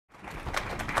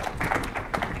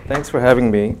Thanks for having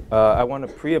me. I want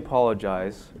to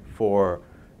pre-apologize for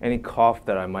any cough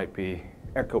that I might be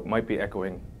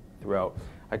echoing throughout.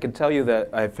 I can tell you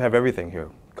that I have everything here: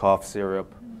 cough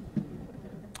syrup,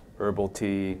 herbal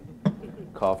tea,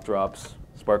 cough drops,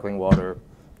 sparkling water,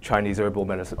 Chinese herbal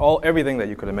medicine, everything that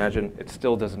you could imagine. It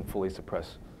still doesn't fully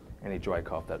suppress any dry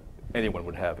cough that anyone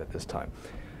would have at this time.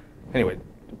 Anyway,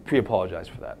 pre-apologize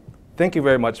for that. Thank you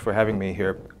very much for having me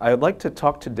here. I'd like to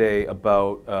talk today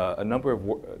about a number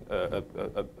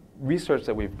of research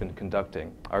that we've been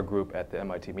conducting, our group at the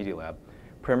MIT Media Lab,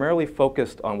 primarily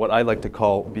focused on what I like to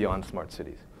call beyond smart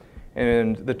cities.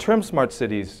 And the term smart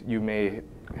cities you may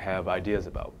have ideas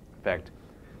about. In fact,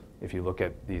 if you look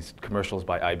at these commercials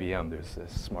by IBM, there's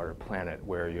this Smarter Planet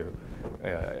where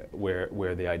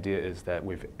the idea is that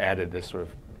we've added this sort of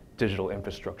digital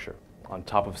infrastructure on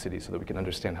top of cities so that we can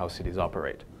understand how cities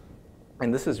operate.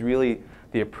 And this is really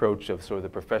the approach of sort of the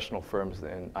professional firms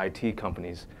and IT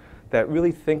companies that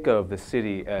really think of the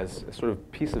city as a sort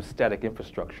of piece of static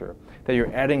infrastructure that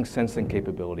you're adding sensing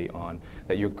capability on,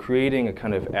 that you're creating a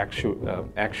kind of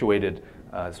actuated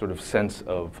sort of sense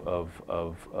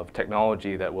of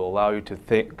technology that will allow you to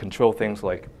control things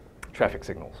like traffic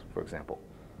signals, for example.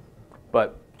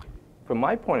 But from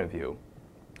my point of view,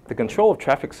 the control of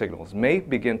traffic signals may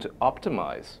begin to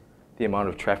optimize the amount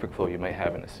of traffic flow you may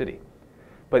have in a city.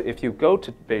 But if you go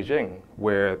to Beijing,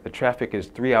 where the traffic is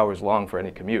 3 hours long for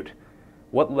any commute,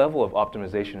 what level of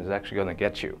optimization is actually going to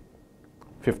get you?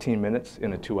 15 minutes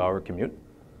in a 2-hour commute?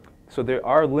 So there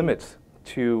are limits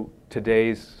to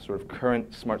today's sort of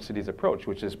current smart cities approach,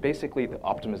 which is basically the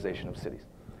optimization of cities.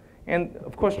 And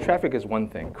of course, traffic is one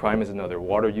thing, crime is another,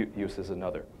 water use is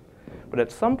another. But at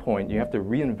some point, you have to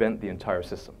reinvent the entire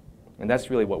system. And that's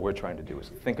really what we're trying to do, is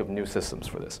think of new systems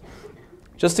for this.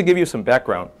 Just to give you some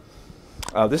background,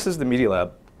 this is the Media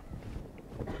Lab.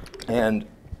 And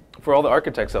for all the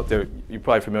architects out there, you're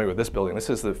probably familiar with this building. This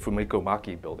is the Fumiko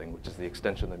Maki building, which is the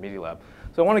extension of the Media Lab.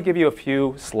 So I want to give you a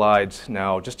few slides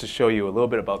now just to show you a little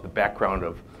bit about the background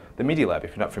of the Media Lab, if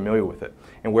you're not familiar with it,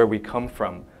 and where we come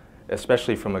from,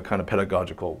 especially from a kind of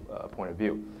pedagogical point of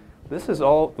view. This is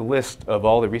all the list of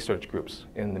all the research groups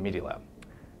in the Media Lab.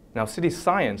 Now, City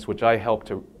Science, which I helped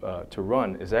to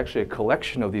run, is actually a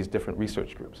collection of these different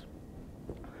research groups.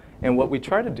 And what we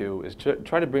try to do is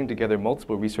try to bring together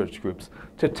multiple research groups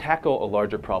to tackle a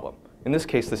larger problem. In this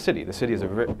case, the city. The city is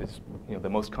the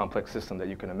most complex system that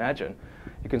you can imagine.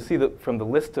 You can see that from the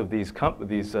list of these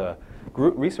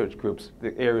research groups,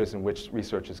 the areas in which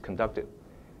research is conducted.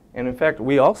 And in fact,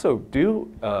 we also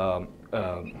do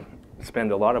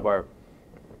spend a lot of our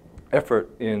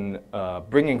effort in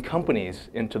bringing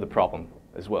companies into the problem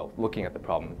as well, looking at the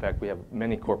problem. In fact, we have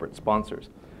many corporate sponsors.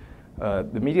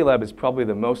 The Media Lab is probably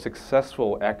the most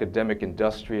successful academic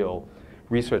industrial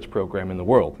research program in the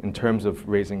world in terms of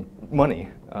raising money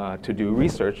to do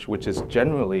research, which is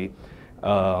generally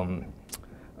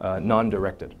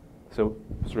non-directed. So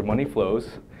sort of money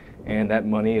flows, and that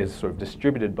money is sort of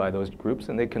distributed by those groups,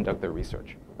 and they conduct their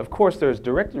research. Of course, there's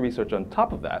directed research on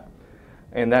top of that,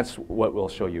 and that's what we'll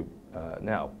show you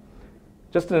now.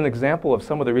 Just an example of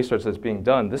some of the research that's being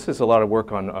done, this is a lot of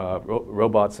work on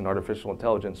robots and artificial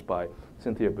intelligence by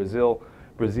Cynthia Brazil.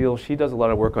 She does a lot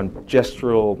of work on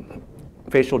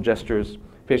facial gesture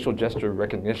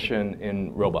recognition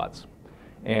in robots.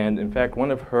 And in fact,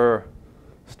 one of her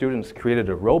students created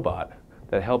a robot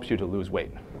that helps you to lose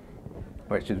weight.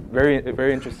 Right, she's very,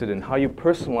 very interested in how you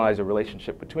personalize a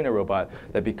relationship between a robot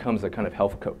that becomes a kind of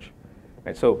health coach.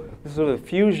 Right, so this is sort of a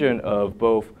fusion of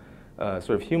both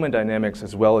sort of human dynamics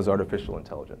as well as artificial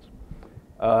intelligence.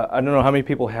 I don't know how many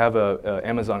people have a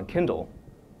Amazon Kindle,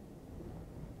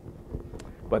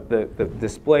 but the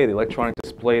display, the electronic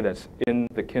display that's in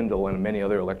the Kindle and many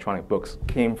other electronic books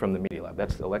came from the Media Lab.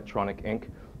 That's the electronic ink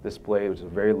display, which is a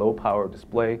very low power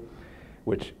display,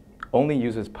 which only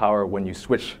uses power when you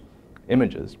switch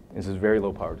images. This is a very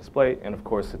low power display, and of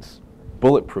course it's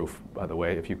bulletproof, by the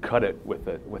way. If you cut it with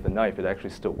a knife, it actually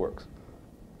still works.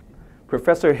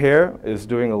 Professor Hare is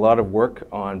doing a lot of work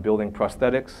on building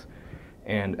prosthetics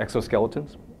and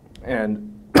exoskeletons.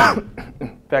 And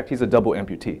in fact, he's a double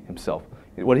amputee himself.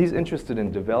 What he's interested in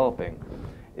developing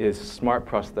is smart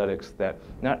prosthetics that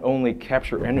not only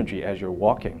capture energy as you're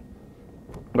walking,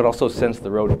 but also sense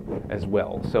the road as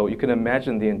well. So you can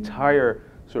imagine the entire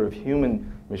sort of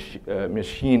human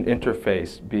machine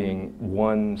interface being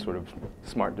one sort of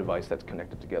smart device that's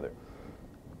connected together.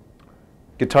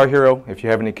 Guitar Hero, if you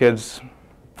have any kids,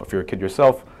 or if you're a kid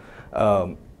yourself,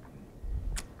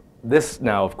 this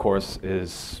now, of course,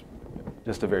 is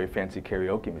just a very fancy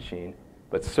karaoke machine,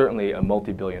 but certainly a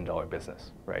multi-billion-dollar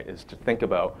business, right? Is to think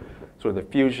about sort of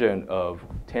the fusion of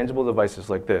tangible devices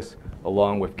like this,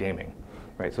 along with gaming,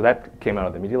 right? So that came out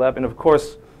of the Media Lab. And of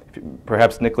course,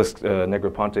 perhaps Nicholas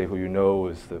Negroponte, who you know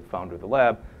is the founder of the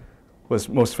lab, was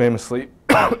most famously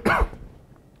led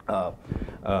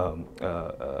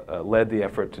the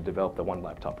effort to develop the One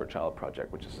Laptop Per Child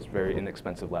project, which is this very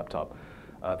inexpensive laptop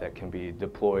that can be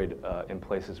deployed in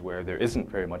places where there isn't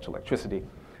very much electricity.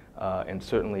 And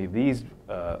certainly these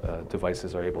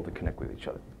devices are able to connect with each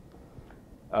other.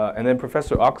 And then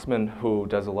Professor Oxman, who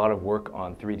does a lot of work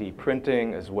on 3D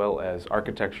printing as well as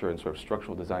architecture and sort of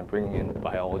structural design, bringing in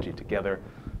biology together.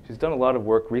 She's done a lot of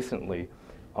work recently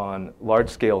on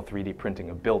large-scale 3D printing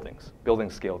of buildings,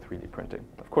 building-scale 3D printing.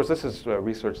 Of course, this is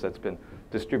research that's been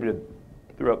distributed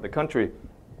throughout the country.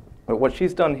 But what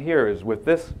she's done here is with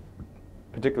this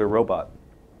particular robot,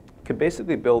 could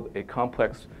basically build a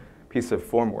complex piece of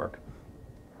formwork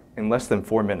in less than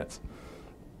 4 minutes.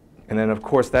 And then, of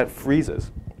course, that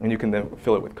freezes, and you can then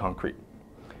fill it with concrete.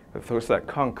 Of course, that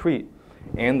concrete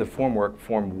and the formwork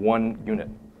form one unit,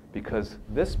 because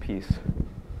this piece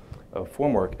of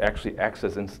formwork actually acts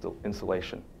as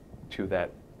insulation to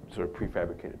that sort of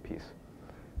prefabricated piece.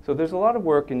 So there's a lot of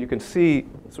work, and you can see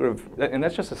sort of, and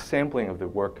that's just a sampling of the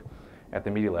work at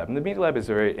the Media Lab. And the Media Lab is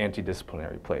a very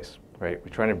antidisciplinary place, right?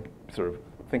 We're trying to sort of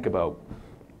think about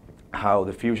how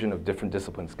the fusion of different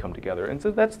disciplines come together. And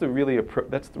so that's really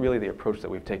the approach that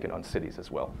we've taken on cities as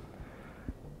well.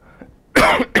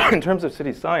 In terms of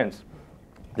city science,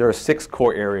 there are 6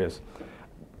 core areas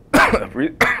of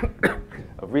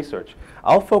research.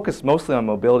 I'll focus mostly on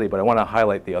mobility, but I want to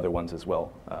highlight the other ones as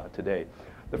well today.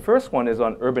 The first one is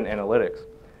on urban analytics.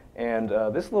 And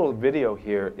this little video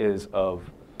here is of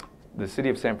the city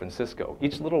of San Francisco.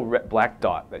 Each little black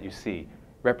dot that you see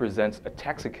represents a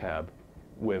taxi cab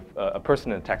with a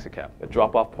person in a taxi cab, a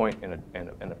drop-off point and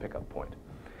a pickup point.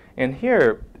 And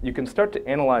here, you can start to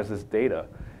analyze this data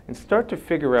and start to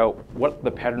figure out what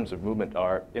the patterns of movement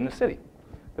are in a city.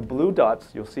 The blue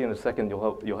dots, you'll see in a second,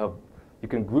 you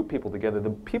can group people together. The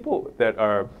people that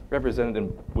are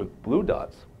represented with blue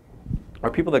dots are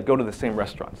people that go to the same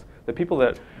restaurants. The people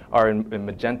that are in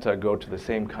magenta go to the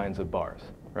same kinds of bars,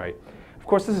 right? Of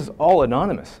course, this is all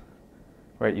anonymous.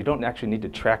 Right? You don't actually need to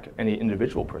track any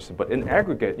individual person, but in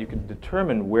aggregate, you can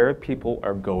determine where people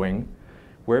are going,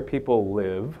 where people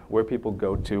live, where people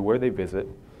go to, where they visit.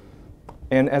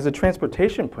 And as a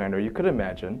transportation planner, you could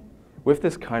imagine, with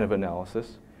this kind of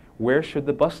analysis, where should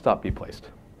the bus stop be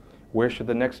placed? Where should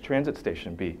the next transit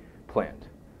station be planned?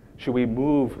 Should we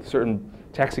move certain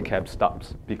taxi cab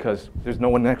stops because there's no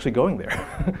one actually going there?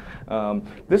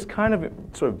 This kind of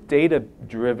sort of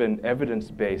data-driven,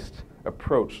 evidence-based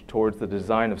approach towards the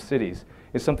design of cities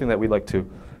is something that we'd like to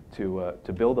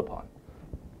build upon.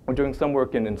 We're doing some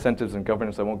work in incentives and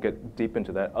governance. I won't get deep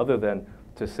into that other than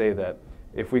to say that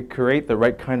if we create the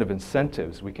right kind of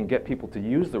incentives, we can get people to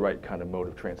use the right kind of mode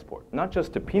of transport, not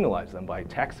just to penalize them by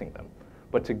taxing them,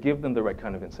 but to give them the right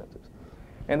kind of incentives.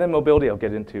 And then mobility I'll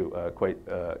get into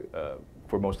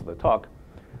for most of the talk.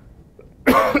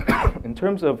 In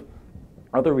terms of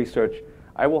other research,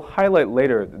 I will highlight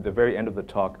later at the very end of the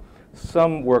talk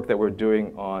some work that we're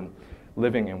doing on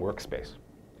living and workspace.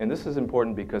 And this is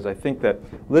important because I think that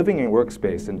living in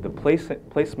workspace and the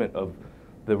placement of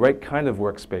the right kind of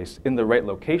workspace in the right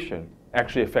location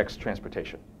actually affects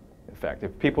transportation. In fact,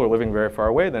 if people are living very far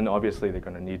away, then obviously they're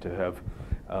going to need to have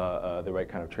the right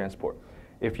kind of transport.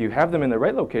 If you have them in the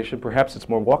right location, perhaps it's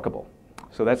more walkable.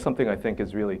 So that's something I think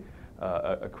is really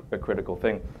a critical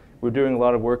thing. We're doing a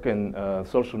lot of work in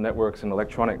social networks and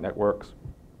electronic networks,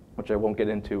 which I won't get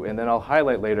into. And then I'll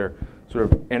highlight later sort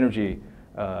of energy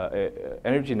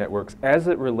networks as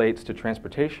it relates to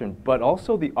transportation, but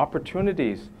also the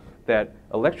opportunities that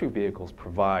electric vehicles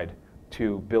provide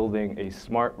to building a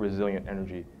smart, resilient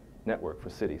energy network for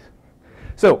cities.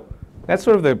 So that's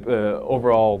sort of the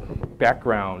overall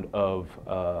background of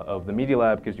the Media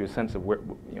Lab, gives you a sense of where,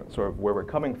 sort of where we're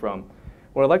coming from.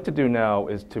 What I'd like to do now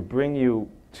is to bring you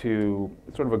to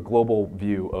sort of a global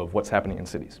view of what's happening in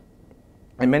cities.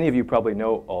 And many of you probably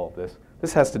know all of this.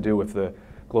 This has to do with the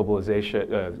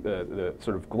globalization, the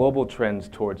sort of global trends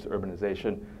towards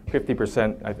urbanization.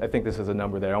 50%, I think this is a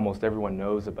number that almost everyone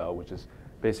knows about, which is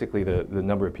basically the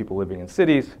number of people living in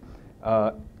cities.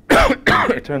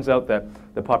 It turns out that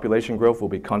the population growth will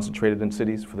be concentrated in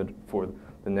cities for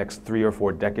the next 3 or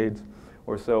 4 decades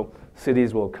or so.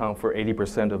 Cities will account for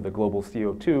 80% of the global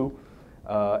CO2,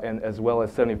 and as well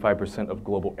as 75% of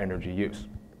global energy use.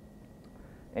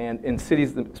 And in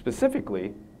cities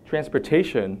specifically,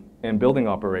 transportation and building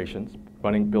operations,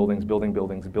 running buildings, building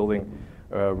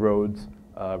roads,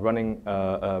 running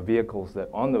vehicles that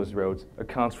on those roads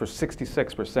accounts for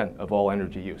 66% of all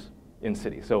energy use. in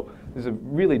cities. So this is a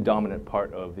really dominant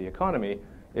part of the economy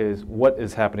is what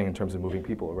is happening in terms of moving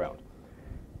people around.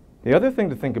 The other thing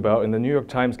to think about, and the New York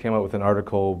Times came out with an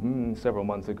article several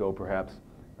months ago perhaps,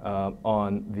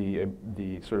 on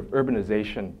the sort of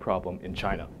urbanization problem in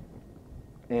China.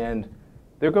 And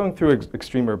they're going through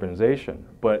extreme urbanization,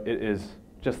 but it is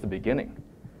just the beginning.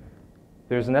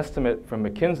 There's an estimate from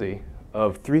McKinsey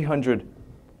of 300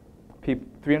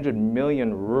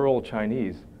 million rural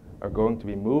Chinese are going to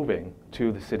be moving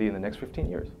to the city in the next 15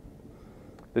 years.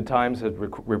 The Times has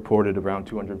reported around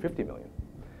 250 million.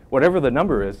 Whatever the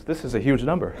number is, this is a huge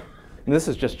number. And this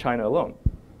is just China alone.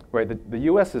 Right? The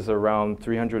US is around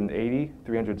 380,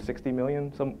 360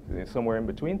 million, somewhere in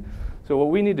between. So what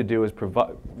we need to do is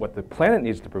provide, what the planet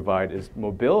needs to provide is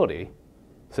mobility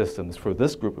systems for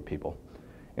this group of people.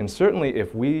 And certainly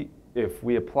if we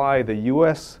apply the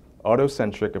US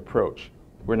autocentric approach,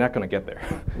 we're not going to get there.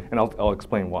 And I'll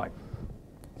explain why.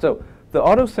 So the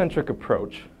autocentric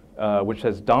approach, which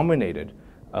has dominated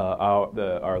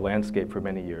our landscape for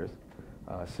many years,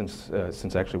 since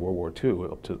actually World War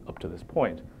II up to this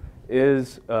point,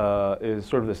 is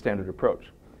sort of the standard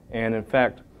approach. And in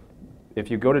fact, if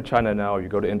you go to China now, or you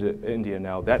go to India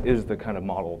now, that is the kind of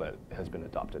model that has been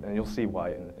adopted. And you'll see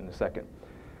why in a second.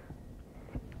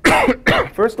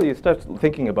 Firstly, you start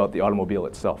thinking about the automobile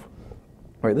itself.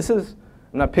 Right, this is,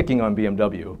 I'm not picking on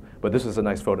BMW, but this is a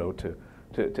nice photo to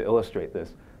illustrate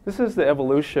this. This is the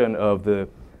evolution of the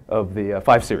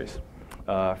 5 Series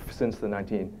since the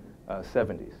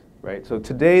 1970s. Right? So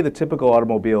today, the typical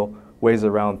automobile weighs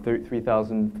around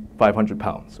 3,500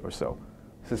 pounds or so.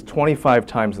 This is 25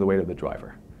 times the weight of the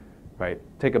driver. Right?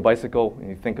 Take a bicycle and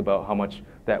you think about how much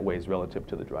that weighs relative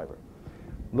to the driver.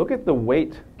 Look at the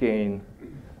weight gain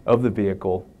of the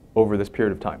vehicle over this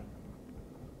period of time.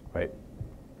 Right?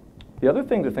 The other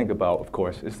thing to think about, of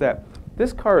course, is that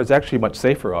this car is actually much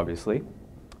safer, obviously,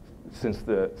 since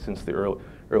the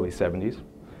early 70s.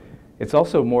 It's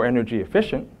also more energy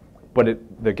efficient, but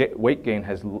the weight gain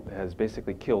has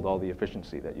basically killed all the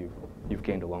efficiency that you've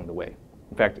gained along the way.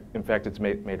 In fact, it's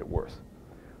made it worse.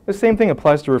 The same thing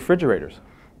applies to refrigerators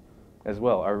as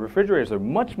well. Our refrigerators are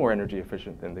much more energy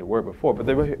efficient than they were before, but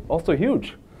they were also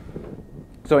huge.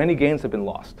 So any gains have been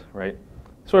lost, right?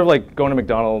 Sort of like going to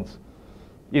McDonald's,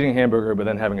 eating a hamburger, but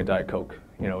then having a Diet Coke.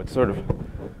 You know, it sort of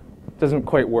doesn't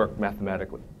quite work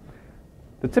mathematically.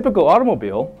 The typical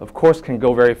automobile, of course, can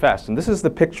go very fast. And this is the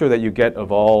picture that you get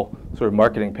of all sort of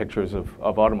marketing pictures of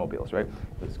automobiles, right?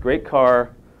 This great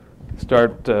car,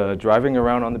 start driving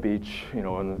around on the beach, you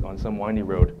know, on some windy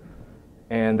road.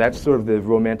 And that's sort of the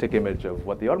romantic image of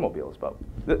what the automobile is about.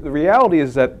 The reality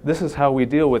is that this is how we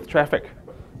deal with traffic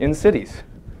in cities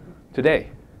today.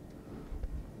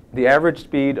 The average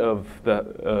speed of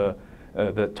the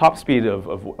top speed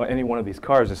of any one of these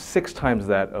cars is 6 times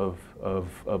that of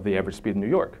the average speed in New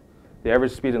York. The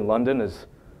average speed in London is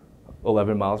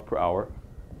 11 miles per hour.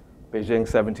 Beijing,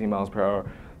 17 miles per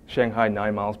hour. Shanghai,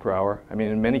 9 miles per hour. I mean,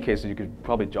 in many cases, you could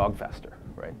probably jog faster,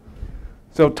 right?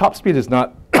 So top speed is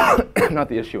not, not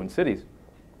the issue in cities.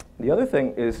 The other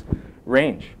thing is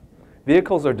range.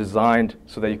 Vehicles are designed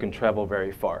so that you can travel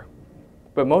very far.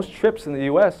 But most trips in the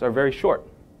US are very short.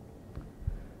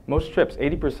 Most trips,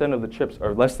 80% of the trips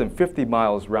are less than 50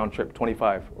 miles round trip,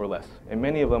 25 or less. And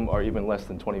many of them are even less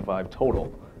than 25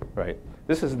 total, right?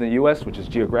 This is in the US, which is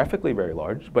geographically very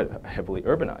large, but heavily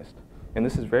urbanized. And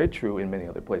this is very true in many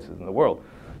other places in the world.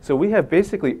 So we have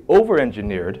basically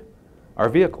over-engineered our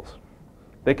vehicles.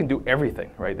 They can do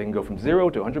everything, right? They can go from 0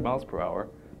 to 100 miles per hour.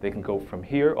 They can go from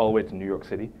here all the way to New York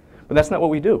City. But that's not what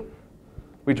we do.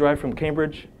 We drive from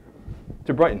Cambridge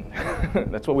to Brighton.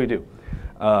 That's what we do.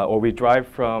 Or we drive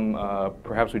from,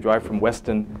 perhaps we drive from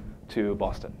Weston to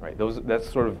Boston, right? That's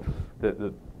sort of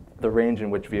the range in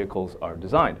which vehicles are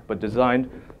designed, but designed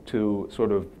to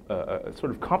sort of a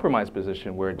sort of compromise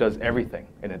position where it does everything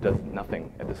and it does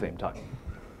nothing at the same time.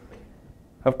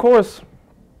 Of course,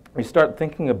 we start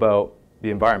thinking about the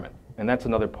environment, and that's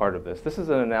another part of this. This is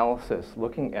an analysis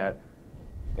looking at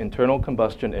internal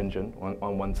combustion engine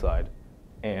on one side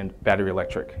and battery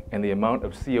electric, and the amount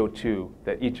of CO2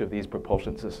 that each of these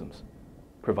propulsion systems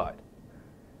provide.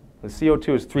 The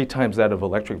CO2 is 3 times that of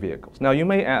electric vehicles. Now you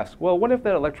may ask, well, what if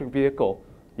that electric vehicle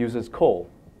uses coal,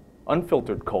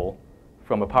 unfiltered coal,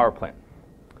 from a power plant?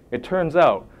 It turns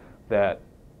out that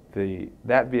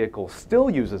that vehicle still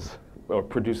uses or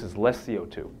produces less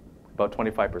CO2, about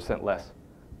 25% less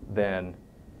than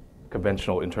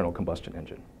conventional internal combustion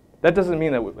engine. That doesn't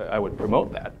mean that I would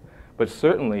promote that, but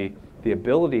certainly the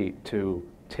ability to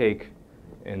take,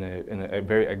 in a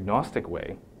very agnostic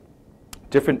way,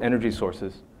 different energy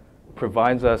sources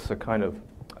provides us a kind of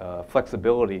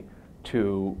flexibility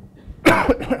to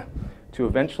to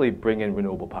eventually bring in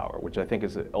renewable power, which I think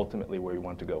is ultimately where we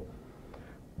want to go.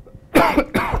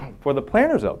 For the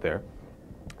planners out there,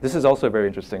 this is also a very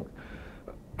interesting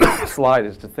slide,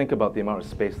 is to think about the amount of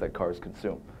space that cars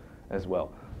consume as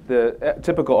well. The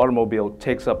typical automobile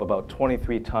takes up about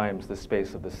 23 times the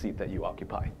space of the seat that you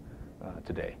occupy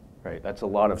today, right? That's a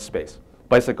lot of space.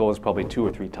 Bicycle is probably 2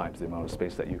 or 3 times the amount of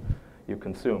space that you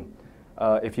consume.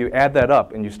 If you add that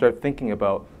up and you start thinking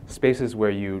about spaces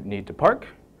where you need to park,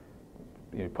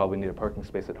 you probably need a parking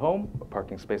space at home, a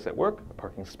parking space at work, a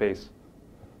parking space,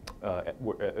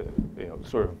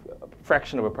 sort of a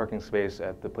fraction of a parking space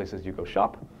at the places you go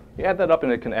shop. You add that up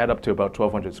and it can add up to about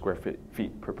 1,200 square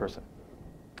feet per person.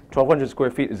 1,200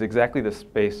 square feet is exactly the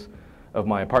space of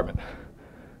my apartment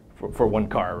for one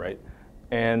car, right?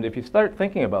 And if you start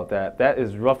thinking about that, that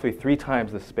is roughly 3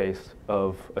 times the space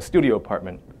of a studio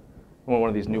apartment, one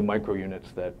of these new micro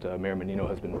units that Mayor Menino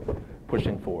has been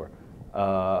pushing for.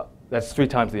 That's 3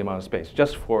 times the amount of space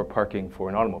just for parking for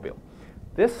an automobile.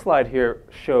 This slide here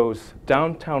shows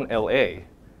downtown LA,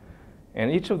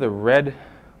 and each of the red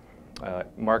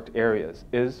marked areas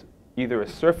is either a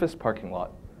surface parking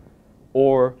lot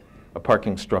or a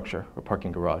parking structure or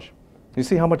parking garage. You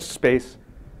see how much space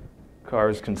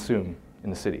cars consume in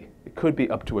the city. It could be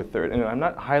up to a third. And I'm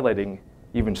not highlighting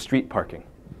even street parking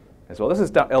as well. This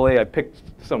is LA. I picked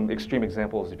some extreme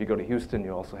examples. If you go to Houston,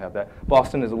 you also have that.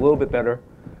 Boston is a little bit better,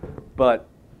 but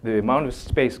the amount of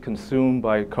space consumed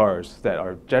by cars that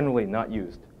are generally not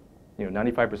used,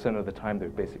 95% of the time they're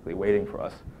basically waiting for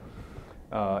us.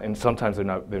 And sometimes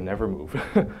they're never moved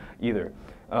either,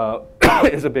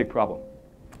 is a big problem.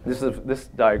 This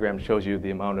diagram shows you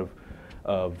the amount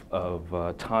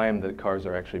of time that cars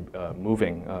are actually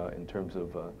moving in terms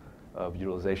of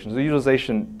utilization. So the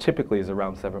utilization typically is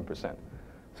around 7%.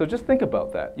 So just think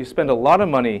about that. You spend a lot of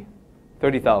money,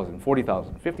 $30,000,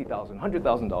 $40,000, $50,000,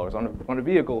 $100,000 on a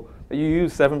vehicle that you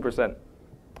use 7%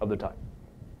 of the time.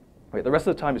 Right? The rest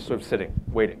of the time is sort of sitting,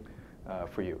 waiting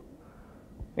for you.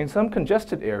 In some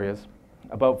congested areas,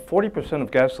 about 40%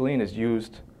 of gasoline is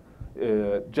used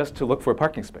just to look for a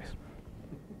parking space.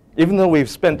 Even though we've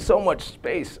spent so much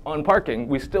space on parking,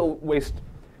 we still waste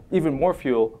even more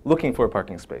fuel looking for a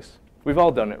parking space. We've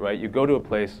all done it, right? You go to a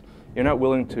place, you're not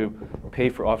willing to pay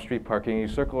for off-street parking, you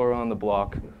circle around the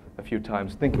block a few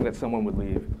times thinking that someone would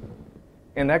leave.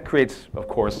 And that creates, of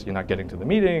course, you're not getting to the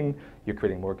meeting, you're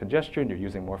creating more congestion, you're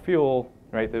using more fuel,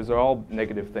 right? Those are all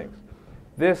negative things.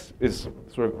 This is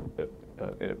sort of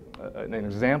an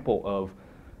example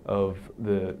of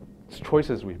the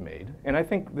choices we've made, and I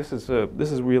think this is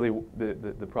really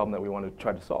the problem that we want to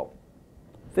try to solve.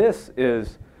 This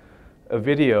is a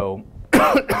video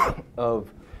of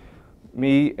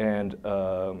me and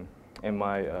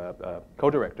my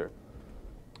co-director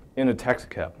in a taxi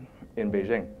cab in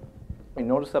Beijing. You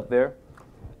notice up there,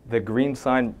 the green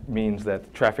sign means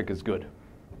that traffic is good.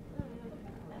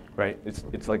 Right?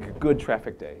 It's like a good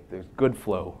traffic day. There's good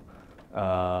flow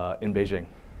in Beijing.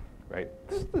 Right?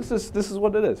 This is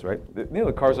what it is, right?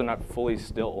 The cars are not fully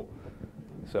still.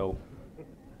 So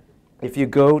if you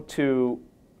go to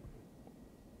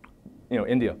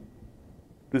India,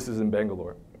 this is in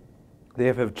Bangalore, they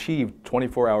have achieved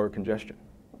 24-hour congestion.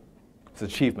 It's an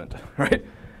achievement, right?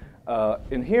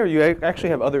 In here, you actually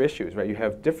have other issues, right? You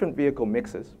have different vehicle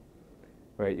mixes,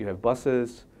 right? You have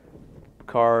buses,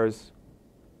 cars,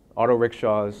 auto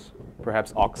rickshaws,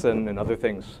 perhaps oxen and other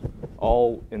things,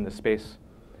 all in the space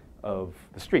of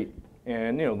the street.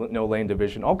 And no lane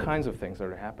division, all kinds of things that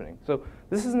are happening. So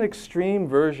this is an extreme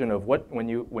version of what when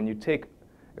you take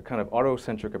a kind of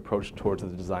auto-centric approach towards the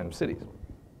design of cities.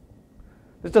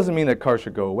 This doesn't mean that cars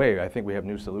should go away. I think we have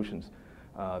new solutions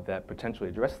that potentially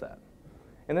address that.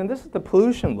 And then the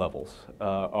pollution levels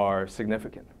are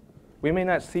significant. We may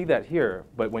not see that here,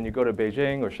 but when you go to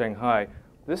Beijing or Shanghai,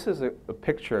 this is a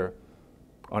picture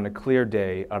on a clear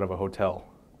day out of a hotel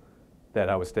that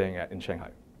I was staying at in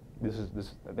Shanghai.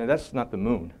 That's not the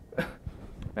moon.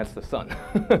 That's the sun.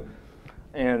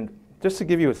 And just to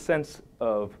give you a sense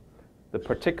of the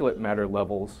particulate matter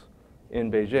levels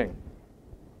in Beijing,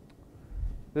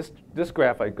 this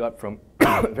graph I got from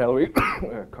Valerie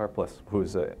Karplus, who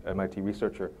is an MIT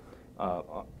researcher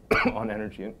on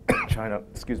energy in China.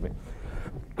 Excuse me.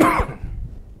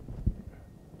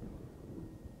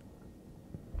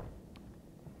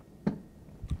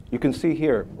 You can see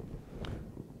here,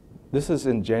 this is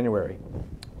in January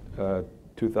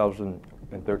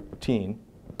 2013.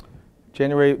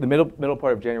 The middle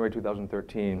part of January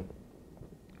 2013,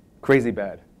 crazy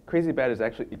bad. Crazy bad is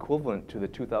actually equivalent to the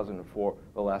 2004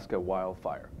 Alaska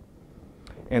wildfire.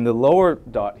 And the lower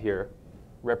dot here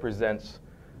represents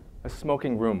a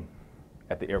smoking room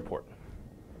at the airport.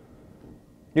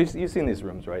 You've seen these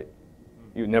rooms, right?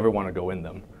 You never want to go in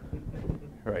them,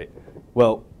 right?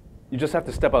 Well, you just have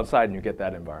to step outside and you get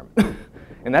that environment.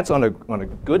 And that's on a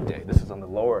good day. This is on the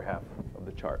lower half of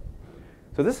the chart.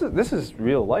 So this is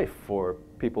real life for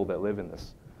people that live in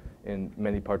this, in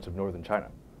many parts of northern China.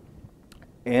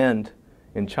 And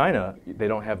in China, they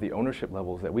don't have the ownership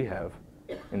levels that we have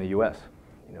in the US.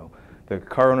 You know, the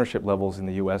car ownership levels in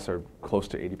the US are close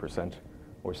to 80%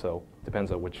 or so.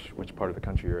 Depends on which part of the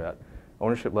country you're at.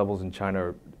 Ownership levels in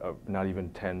China are not even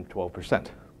 10, 12%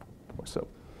 or so.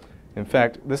 In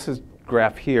fact, this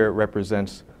graph here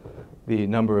represents the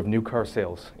number of new car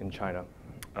sales in China.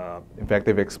 In fact,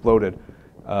 they've exploded.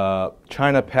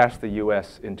 China passed the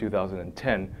US in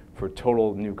 2010 for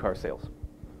total new car sales.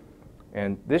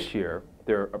 And this year,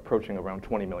 they're approaching around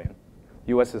 20 million.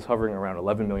 US is hovering around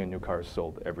 11 million new cars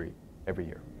sold every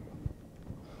year.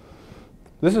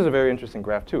 This is a very interesting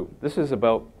graph too. This is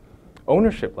about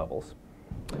ownership levels.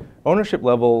 Ownership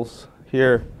levels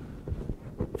here,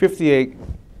 58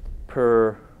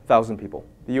 per 1,000 people.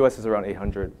 The US is around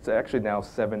 800. It's actually now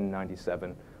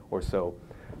 797 or so.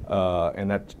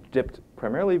 And that dipped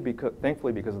primarily,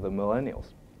 thankfully, because of the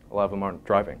millennials. A lot of them aren't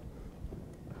driving.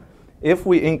 If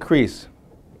we increase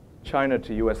China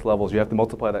to US levels, you have to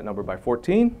multiply that number by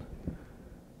 14,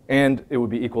 and it would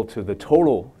be equal to the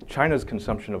total, China's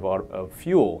consumption of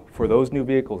fuel for those new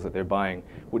vehicles that they're buying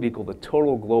would equal the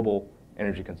total global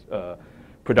energy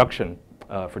production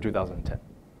for 2010.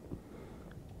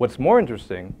 What's more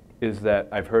interesting is that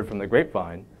I've heard from the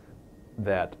grapevine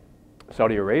that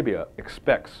Saudi Arabia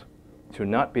expects to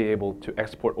not be able to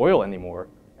export oil anymore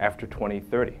after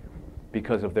 2030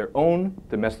 because of their own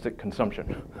domestic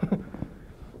consumption.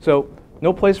 So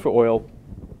no place for oil,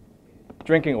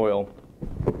 drinking oil,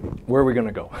 where are we going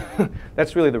to go?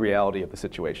 That's really the reality of the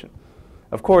situation.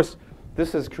 Of course,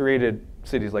 this has created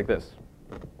cities like this,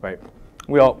 right?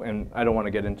 We all, and I don't want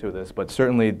to get into this, but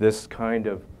certainly this kind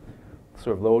of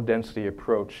sort of low-density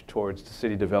approach towards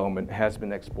city development has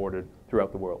been exported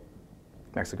throughout the world.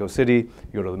 Mexico City,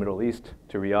 you go to the Middle East,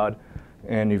 to Riyadh,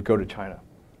 and you go to China,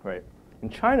 right? In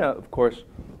China, of course,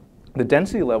 the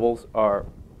density levels are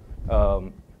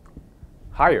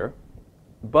higher,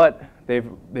 but they've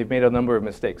made a number of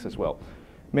mistakes as well.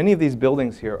 Many of these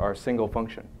buildings here are single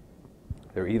function.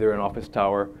 They're either an office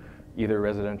tower, either a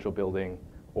residential building,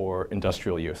 or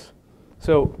industrial use.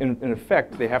 So in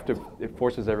effect, it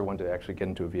forces everyone to actually get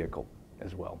into a vehicle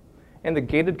as well. And the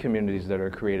gated communities that are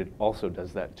created also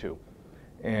does that too.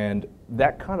 And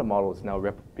that kind of model is now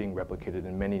being replicated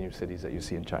in many new cities that you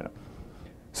see in China.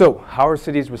 So how are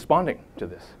cities responding to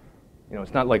this? You know,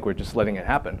 it's not like we're just letting it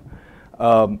happen.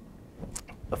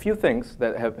 A few things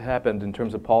that have happened in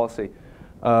terms of policy.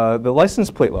 The license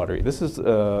plate lottery. This is,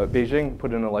 Beijing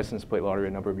put in a license plate lottery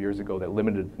a number of years ago that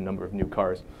limited the number of new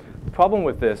cars. The problem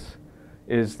with this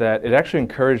is that it actually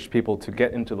encouraged people to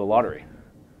get into the lottery,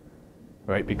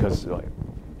 right? Because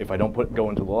if I don't go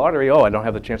into the lottery, I don't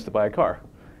have the chance to buy a car.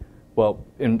 Well,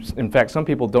 in fact, some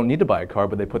people don't need to buy a car,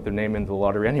 but they put their name into the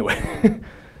lottery anyway.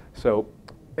 So,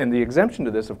 and the exemption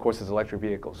to this, of course, is electric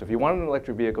vehicles. So if you want an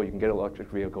electric vehicle, you can get an electric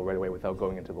vehicle right away without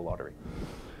going into the lottery.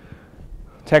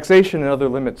 Taxation and other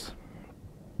limits.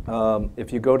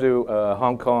 If you go to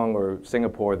Hong Kong or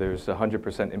Singapore, there's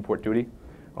 100% import duty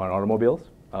on automobiles.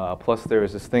 Plus there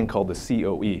is this thing called the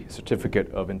COE, Certificate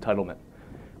of Entitlement,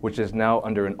 which is now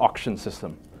under an auction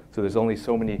system. So there's only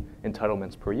so many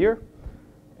entitlements per year.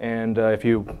 And if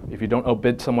you don't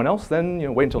outbid someone else,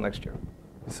 then wait until next year.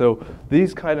 So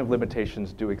these kind of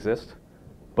limitations do exist,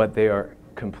 but they are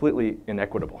completely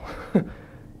inequitable.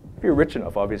 If you're rich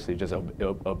enough, obviously, just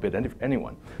outbid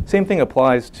anyone. Same thing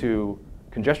applies to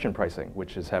congestion pricing,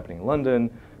 which is happening in London.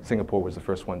 Singapore was the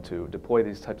first one to deploy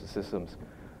these types of systems.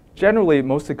 Generally,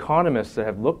 most economists that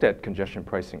have looked at congestion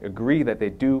pricing agree that they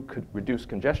do reduce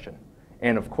congestion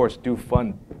and, of course, do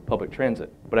fund public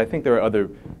transit. But I think there are other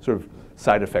sort of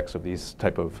side effects of these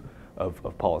type of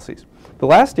policies. The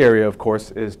last area, of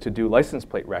course, is to do license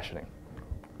plate rationing.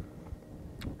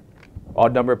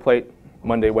 Odd number plate,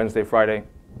 Monday, Wednesday, Friday,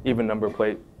 even number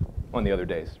plate on the other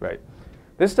days, right?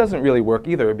 This doesn't really work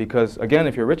either because, again,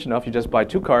 if you're rich enough, you just buy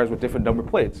 2 cars with different number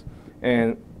plates.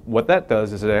 And what that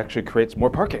does is it actually creates more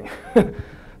parking.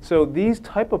 So these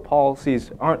type of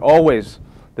policies aren't always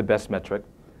the best metric.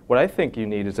 What I think you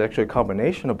need is actually a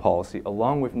combination of policy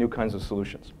along with new kinds of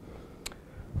solutions.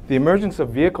 The emergence of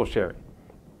vehicle sharing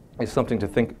is something to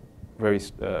think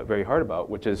very hard about,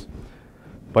 which is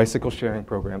bicycle sharing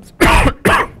programs,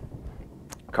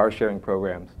 car sharing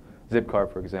programs.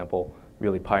 Zipcar, for example,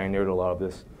 really pioneered a lot of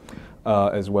this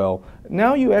as well.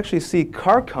 Now you actually see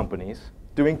car companies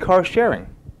doing car sharing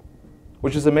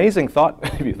which is an amazing thought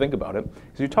if you think about it.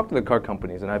 Because you talk to the car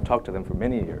companies, and I've talked to them for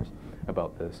many years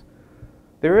about this,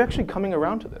 they're actually coming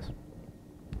around to this.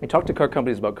 You talk to car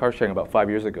companies about car sharing about 5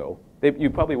 years ago, you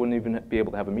probably wouldn't even be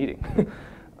able to have a meeting.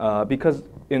 Because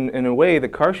in a way, the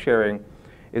car sharing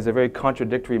is a very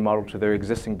contradictory model to their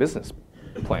existing business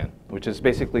plan, which is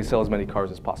basically sell as many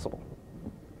cars as possible.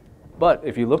 But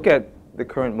if you look at the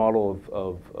current model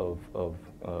of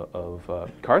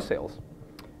car sales,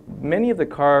 many of the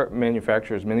car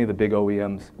manufacturers, many of the big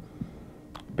OEMs,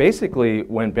 basically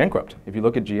went bankrupt. If you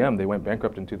look at GM, they went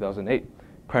bankrupt in 2008,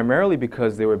 primarily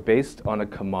because they were based on a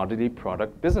commodity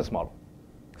product business model.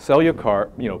 Sell your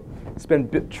car,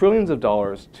 spend trillions of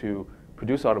dollars to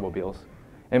produce automobiles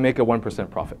and make a 1%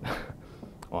 profit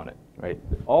on it, right?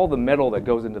 All the metal that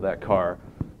goes into that car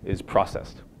is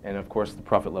processed. And of course, the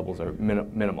profit levels are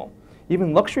minimal.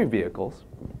 Even luxury vehicles,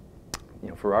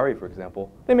 Ferrari, for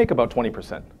example, they make about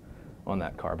 20% on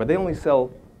that car, but they only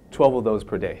sell 12 of those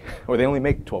per day, or they only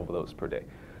make 12 of those per day.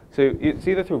 So it's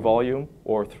either through volume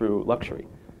or through luxury,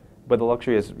 but the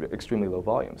luxury is extremely low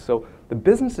volume. So the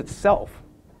business itself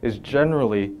is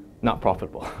generally not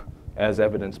profitable, as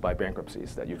evidenced by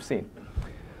bankruptcies that you've seen.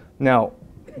 Now,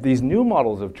 these new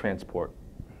models of transport,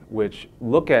 which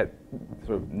look at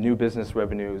sort of new business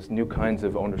revenues, new kinds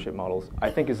of ownership models,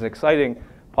 I think is an exciting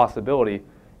possibility.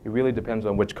 It really depends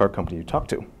on which car company you talk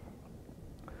to.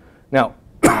 Now,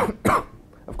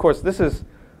 of course, this is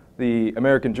the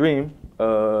American dream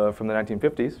from the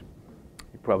 1950s.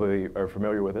 You probably are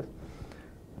familiar with it.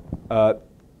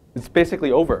 It's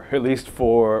basically over, at least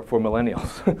for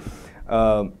millennials.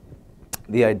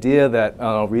 The idea that,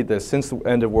 I'll read this, since the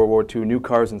end of World War II, new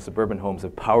cars and suburban homes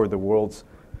have powered the world's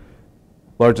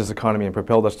largest economy and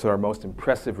propelled us to our most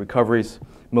impressive recoveries.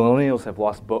 Millennials have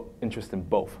lost interest in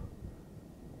both.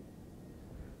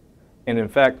 And in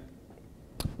fact,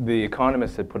 The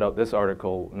Economist had put out this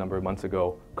article a number of months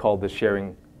ago called The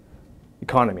Sharing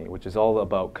Economy, which is all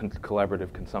about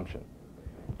collaborative consumption.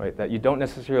 Right? That you don't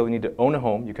necessarily need to own a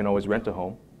home, you can always rent a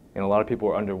home. And a lot of people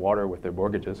are underwater with their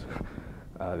mortgages.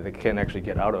 They can't actually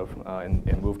get out of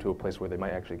and move to a place where they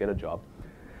might actually get a job.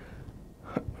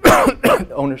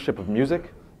 Ownership of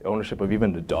music, ownership of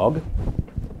even a dog.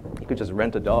 You could just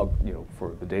rent a dog,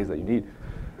 for the days that you need.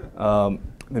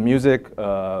 The music,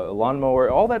 lawnmower,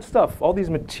 all that stuff, all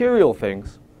these material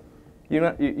things, you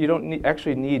don't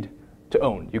actually need to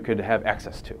own. You could have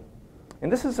access to.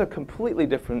 And this is a completely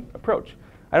different approach.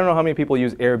 I don't know how many people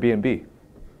use Airbnb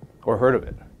or heard of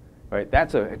it. Right?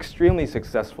 That's an extremely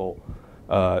successful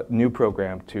new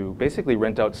program to basically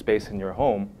rent out space in your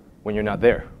home when you're not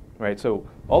there. Right? So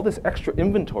all this extra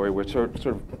inventory we're sort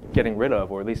of getting rid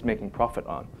of, or at least making profit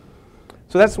on.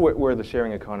 So that's where the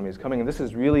sharing economy is coming. And this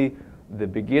is really the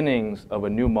beginnings of a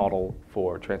new model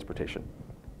for transportation.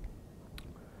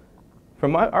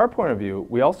 From our point of view,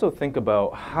 we also think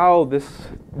about how this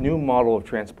new model of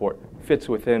transport fits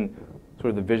within sort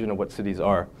of the vision of what cities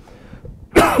are.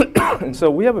 And so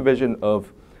we have a vision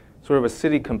of sort of a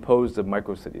city composed of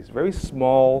micro-cities, very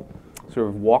small, sort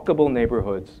of walkable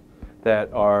neighborhoods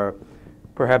that are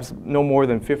perhaps no more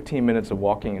than 15 minutes of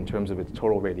walking in terms of its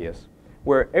total radius,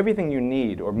 where everything you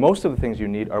need, or most of the things you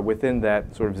need, are within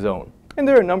that sort of zone. And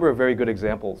there are a number of very good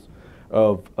examples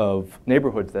of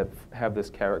neighborhoods that have this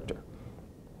character.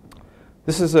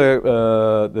 This is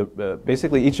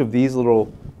basically each of these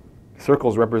little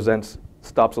circles represents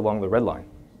stops along the red line.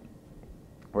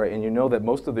 Right, and you know that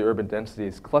most of the urban density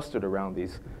is clustered around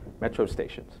these metro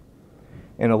stations.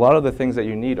 And a lot of the things that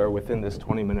you need are within this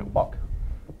 20-minute walk.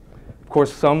 Of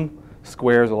course, some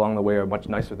squares along the way are much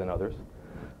nicer than others.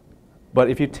 But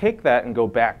if you take that and go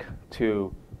back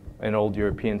to an old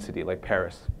European city like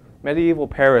Paris, medieval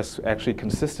Paris actually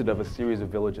consisted of a series of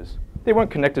villages. They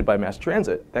weren't connected by mass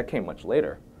transit. That came much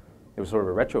later. It was sort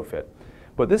of a retrofit.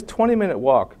 But this 20-minute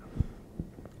walk,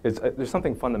 there's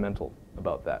something fundamental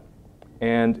about that.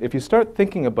 And if you start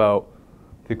thinking about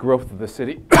the growth of the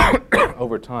city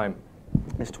over time,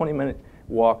 this 20-minute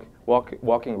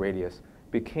walking radius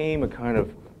became a kind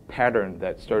of pattern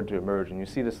that started to emerge. And you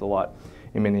see this a lot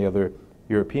in many other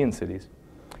European cities.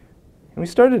 And we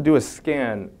started to do a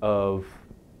scan of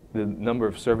the number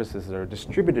of services that are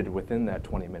distributed within that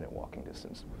 20-minute walking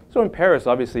distance. So in Paris,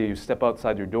 obviously, you step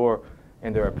outside your door,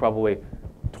 and there are probably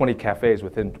 20 cafes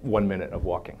within 1 minute of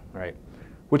walking, right?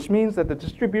 Which means that the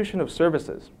distribution of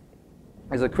services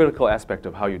is a critical aspect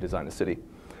of how you design a city.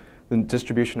 The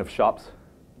distribution of shops,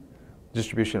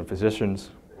 distribution of physicians,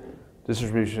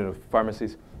 distribution of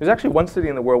pharmacies. There's actually one city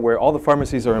in the world where all the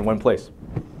pharmacies are in one place.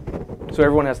 So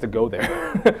everyone has to go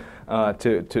there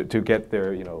to get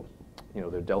their,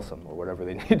 their Delsum or whatever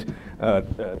they need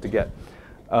to get.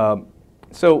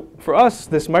 So for us,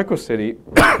 this microcity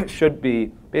should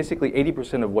be basically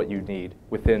 80% of what you need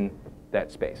within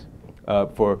that space,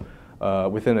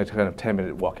 within a kind of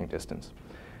 10-minute walking distance.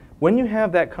 When you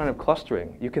have that kind of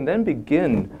clustering, you can then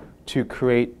begin to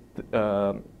create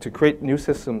new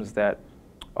systems that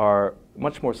are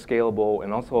much more scalable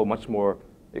and also much more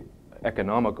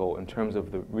economical in terms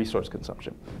of the resource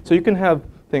consumption. So you can have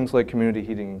things like community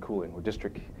heating and cooling or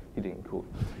district heating and cooling.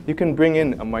 You can bring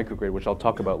in a microgrid, which I'll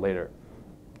talk about later,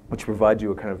 which provides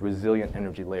you a kind of resilient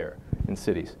energy layer in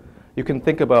cities. You can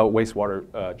think about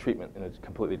wastewater treatment in a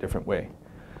completely different way.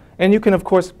 And you can, of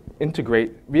course,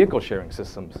 integrate vehicle sharing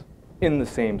systems in the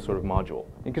same sort of module.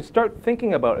 You can start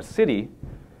thinking about a city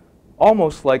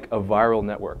almost like a viral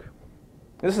network.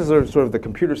 This is sort of the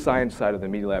computer science side of the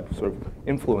Media Lab sort of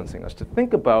influencing us to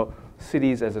think about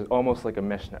cities as almost like a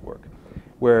mesh network,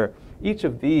 where each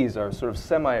of these are sort of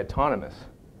semi-autonomous,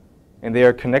 and they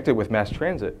are connected with mass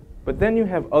transit. But then you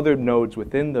have other nodes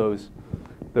within those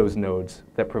nodes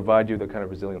that provide you the kind of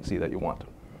resiliency that you want.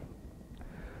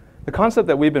 The concept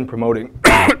that we've been promoting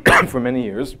for many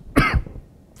years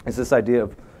is this idea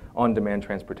of on-demand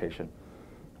transportation.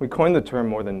 We coined the term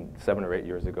more than 7 or 8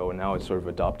 years ago, and now it's sort of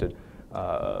adopted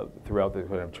throughout the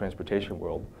kind of transportation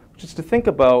world, which is to think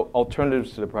about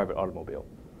alternatives to the private automobile.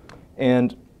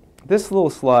 And this little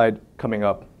slide coming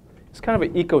up is kind of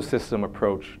an ecosystem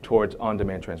approach towards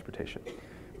on-demand transportation.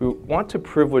 We want to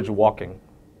privilege walking,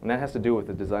 and that has to do with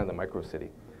the design of the microcity.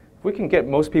 If we can get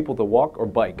most people to walk or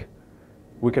bike,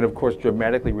 we can, of course,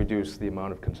 dramatically reduce the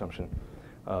amount of consumption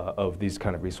of these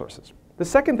kind of resources. The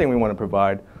second thing we want to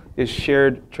provide is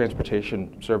shared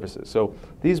transportation services. So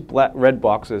these red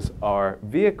boxes are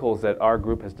vehicles that our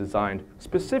group has designed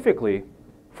specifically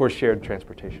for shared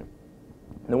transportation.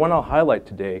 And the one I'll highlight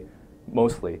today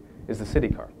mostly is the city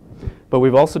car. But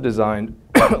we've also designed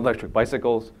electric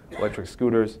bicycles, electric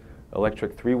scooters,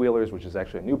 electric three-wheelers, which is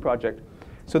actually a new project.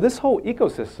 So this whole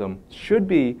ecosystem should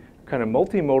be kind of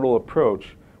multimodal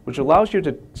approach, which allows you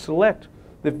to select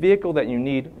the vehicle that you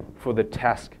need for the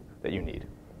task that you need.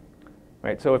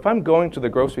 Right? So if I'm going to the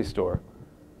grocery store,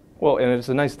 well, and it's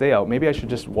a nice day out, maybe I should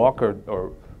just walk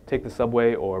or take the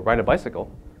subway or ride a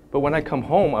bicycle. But when I come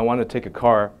home, I want to take a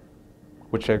car,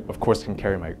 which I, of course, can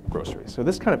carry my groceries. So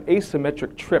this kind of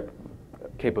asymmetric trip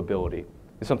capability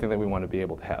is something that we want to be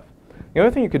able to have. The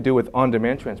other thing you could do with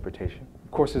on-demand transportation,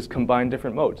 of course, is combine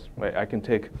different modes. Right? I can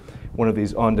take one of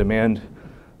these on-demand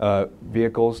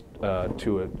vehicles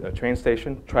to a train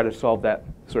station, try to solve that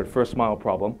sort of first mile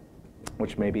problem,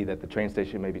 which may be that the train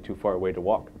station may be too far away to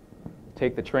walk.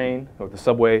 Take the train or the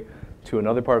subway to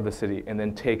another part of the city, and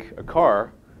then take a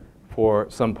car for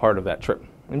some part of that trip,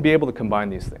 and be able to combine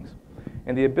these things.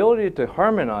 And the ability to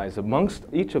harmonize amongst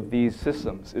each of these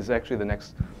systems is actually the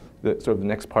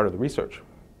next part of the research.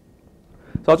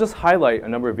 So I'll just highlight a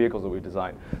number of vehicles that we've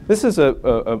designed. This is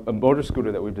a motor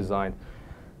scooter that we've designed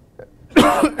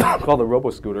called the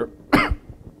Robo-Scooter. And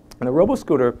the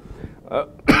Robo-Scooter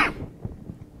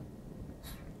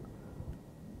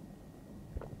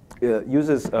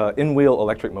uses in-wheel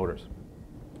electric motors.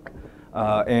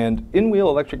 And in-wheel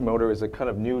electric motor is a kind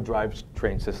of new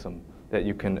drivetrain system that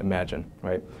you can imagine,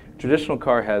 right? Traditional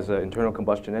car has an internal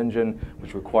combustion engine,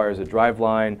 which requires a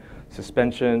driveline,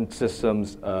 suspension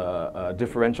systems,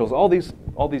 differentials,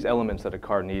 all these elements that a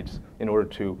car needs in order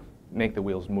to make the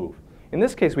wheels move. In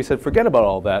this case, we said, forget about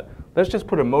all that. Let's just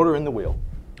put a motor in the wheel,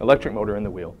 electric motor in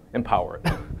the wheel, and power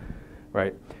it,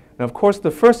 right? Now, of course,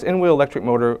 the first in-wheel electric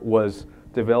motor was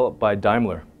developed by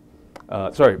Ferdinand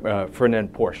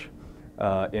Porsche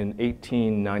in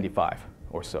 1895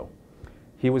 or so.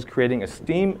 He was creating a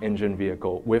steam engine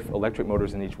vehicle with electric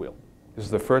motors in each wheel. This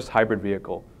is the first hybrid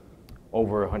vehicle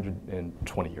over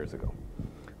 120 years ago.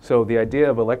 So the idea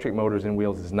of electric motors in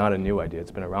wheels is not a new idea. It's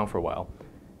been around for a while.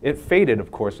 It faded,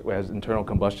 of course, as internal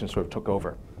combustion sort of took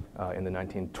over in the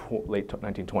late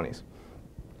 1920s.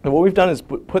 And what we've done is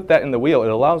put that in the wheel. It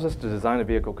allows us to design a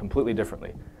vehicle completely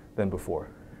differently than before,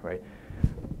 right?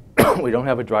 We don't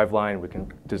have a driveline. We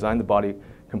can design the body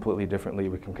completely differently.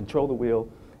 We can control the wheel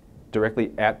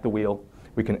directly at the wheel.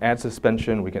 We can add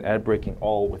suspension. We can add braking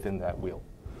all within that wheel.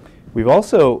 We've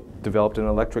also developed an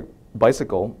electric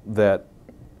bicycle that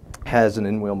has an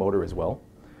in-wheel motor as well.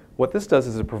 What this does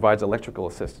is it provides electrical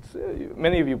assistance.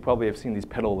 Many of you probably have seen these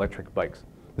pedal electric bikes.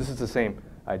 This is the same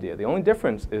idea. The only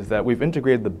difference is that we've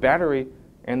integrated the battery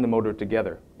and the motor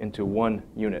together into one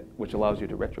unit, which allows you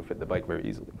to retrofit the bike very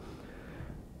easily.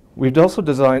 We've also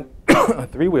designed a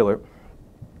three-wheeler.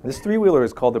 This three-wheeler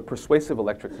is called the persuasive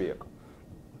electric vehicle.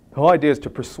 The whole idea is to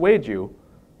persuade you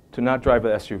to not drive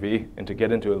an SUV and to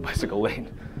get into a bicycle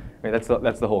lane. I mean, that's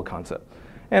the whole concept.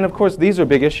 And of course, these are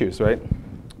big issues, right?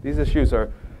 These issues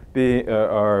are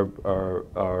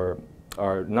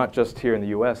not just here in the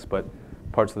U.S., but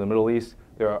parts of the Middle East.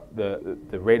 The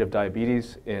rate of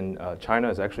diabetes in China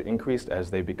has actually increased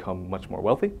as they become much more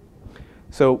wealthy.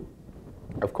 So,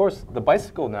 of course, the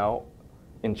bicycle now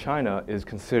in China is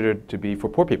considered to be for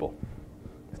poor people.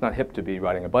 It's not hip to be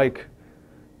riding a bike.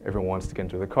 Everyone wants to get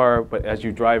into the car, but as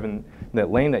you drive in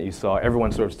that lane that you saw,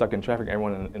 everyone's sort of stuck in traffic.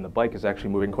 Everyone in the bike is actually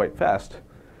moving quite fast.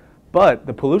 But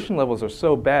the pollution levels are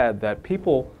so bad that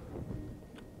people,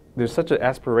 there's such an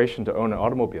aspiration to own an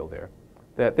automobile there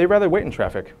that they'd rather wait in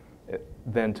traffic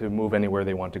than to move anywhere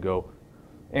they want to go.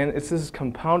 And this is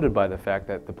compounded by the fact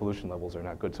that the pollution levels are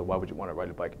not good, so why would you want to ride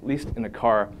a bike? At least in a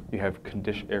car, you have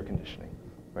air conditioning,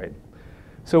 right?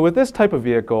 So with this type of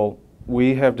vehicle,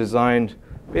 we have designed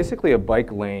basically a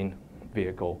bike lane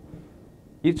vehicle.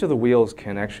 Each of the wheels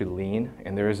can actually lean,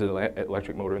 and there is an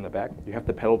electric motor in the back. You have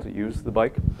to pedal to use the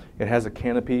bike. It has a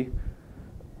canopy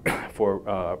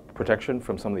for protection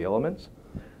from some of the elements.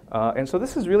 And so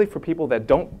this is really for people that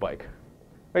don't bike,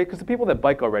 right? Because the people that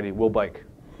bike already will bike.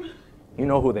 You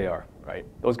know who they are, right?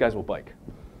 Those guys will bike.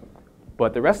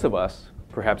 But the rest of us,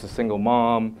 perhaps a single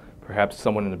mom, perhaps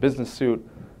someone in a business suit,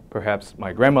 perhaps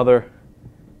my grandmother,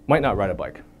 might not ride a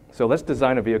bike. So let's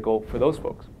design a vehicle for those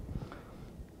folks.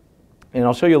 And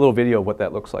I'll show you a little video of what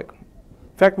that looks like.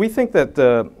 In fact, we think that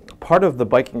part of the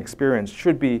biking experience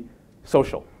should be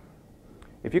social.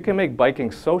 If you can make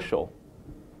biking social,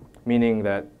 meaning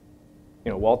that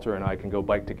Walter and I can go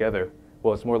bike together,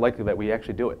 well, it's more likely that we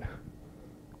actually do it,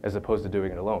 as opposed to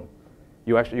doing it alone.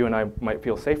 You and I might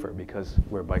feel safer because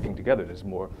we're biking together. There's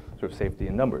more sort of safety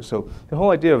in numbers. So the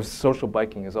whole idea of social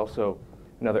biking is also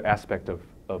another aspect of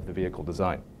the vehicle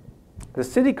design. The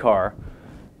city car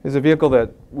is a vehicle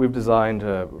that we've designed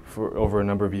for over a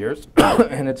number of years.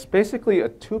 And it's basically a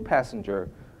 2-passenger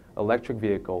electric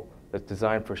vehicle that's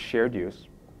designed for shared use.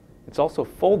 It's also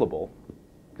foldable,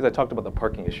 because I talked about the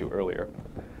parking issue earlier,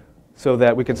 so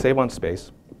that we can save on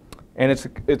space. And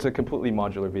it's a completely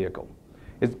modular vehicle.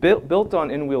 It's built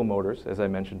on in-wheel motors, as I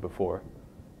mentioned before.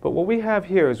 But what we have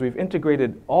here is we've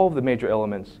integrated all of the major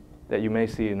elements that you may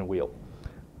see in a wheel,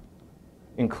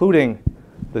 including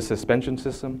the suspension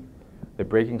system, the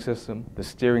braking system, the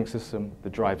steering system, the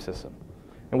drive system.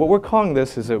 And what we're calling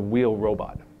this is a wheel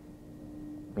robot.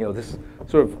 This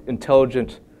sort of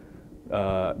intelligent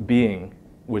being,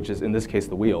 which is in this case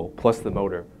the wheel, plus the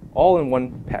motor, all in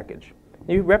one package.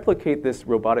 You replicate this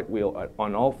robotic wheel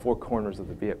on all 4 corners of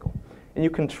the vehicle. And you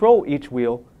control each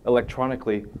wheel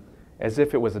electronically as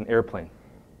if it was an airplane.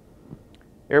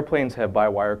 Airplanes have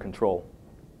by-wire control,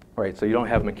 right? So you don't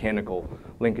have mechanical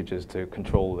linkages to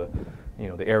control the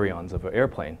ailerons of an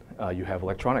airplane. You have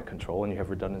electronic control, and you have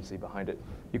redundancy behind it.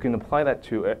 You can apply that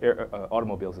to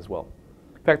automobiles as well.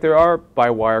 In fact, there are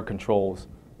by-wire controls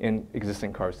in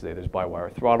existing cars today. There's by-wire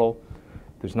throttle.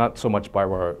 There's not so much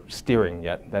by-wire steering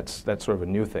yet. That's sort of a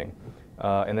new thing.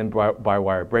 And then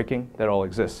by-wire braking, that all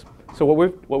exists. So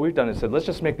what we've done is said, let's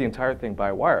just make the entire thing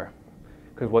by-wire.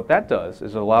 Because what that does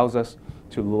is it allows us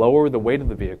to lower the weight of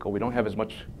the vehicle. We don't have as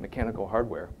much mechanical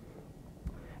hardware.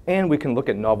 And we can look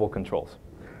at novel controls.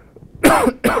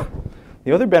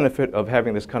 The other benefit of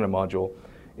having this kind of module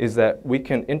is that we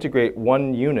can integrate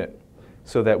one unit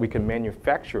so that we can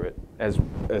manufacture it as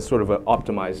sort of an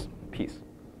optimized piece,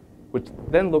 which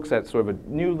then looks at sort of a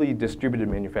newly distributed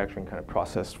manufacturing kind of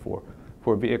process for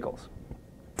vehicles.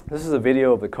 This is a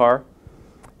video of the car.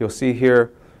 You'll see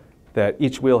here that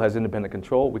each wheel has independent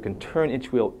control. We can turn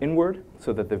each wheel inward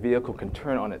so that the vehicle can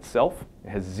turn on itself. It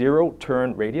has 0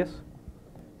 turn radius.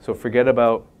 So forget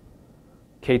about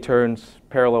K-turns,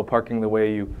 parallel parking the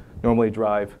way you normally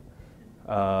drive,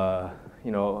 all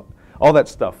that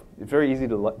stuff. It's very easy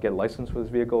to get a license for this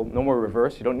vehicle. No more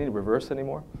reverse. You don't need to reverse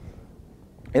anymore.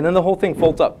 And then the whole thing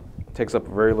folds up. It takes up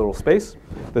very little space.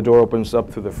 The door opens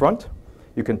up through the front.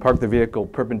 You can park the vehicle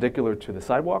perpendicular to the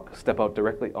sidewalk, step out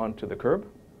directly onto the curb,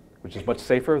 which is much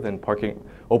safer than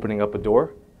opening up a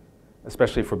door,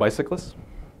 especially for bicyclists.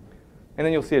 And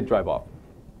then you'll see it drive off.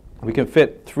 We can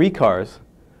fit 3 cars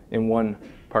in 1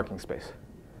 parking space.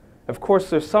 Of course,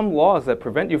 there's some laws that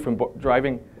prevent you from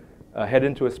driving head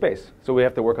into a space, so we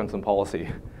have to work on some policy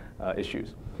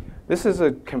issues. This is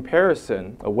a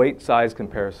comparison, a weight-size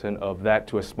comparison of that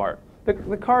to a Smart.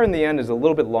 The car in the end is a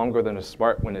little bit longer than a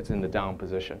Smart when it's in the down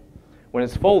position. When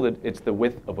it's folded, it's the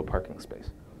width of a parking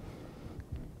space.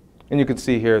 And you can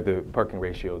see here the parking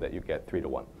ratio that you get,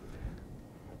 3:1.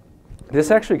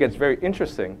 This actually gets very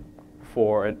interesting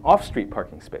for an off-street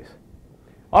parking space.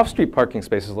 Off-street parking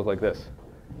spaces look like this.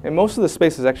 And most of the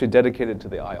space is actually dedicated to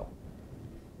the aisle.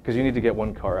 because you need to get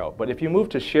one car out. But if you move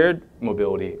to shared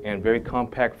mobility and very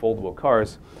compact foldable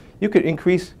cars, you could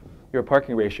increase your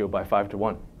parking ratio by 5 to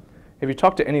 1. If you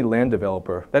talk to any land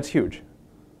developer, that's huge,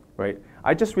 right?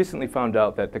 I just recently found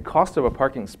out that the cost of a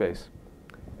parking space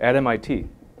at MIT,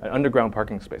 an underground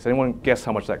parking space, anyone guess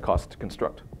how much that costs to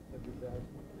construct?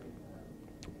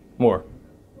 More,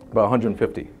 about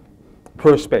 150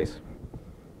 per space.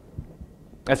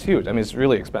 That's huge. I mean, it's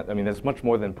really expensive. I mean, that's much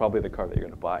more than probably the car that you're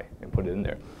going to buy and put it in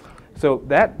there. So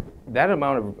that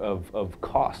amount of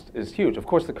cost is huge. Of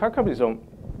course, the car companies don't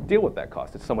deal with that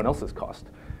cost. It's someone else's cost,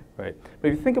 right? But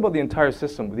if you think about the entire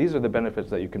system, these are the benefits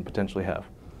that you can potentially have.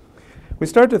 We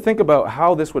started to think about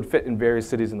how this would fit in various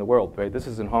cities in the world, right? This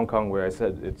is in Hong Kong, where I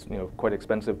said it's quite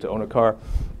expensive to own a car.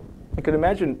 You can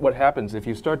imagine what happens if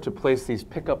you start to place these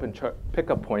pickup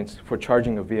points for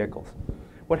charging of vehicles.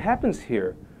 What happens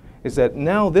here is that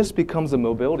now this becomes a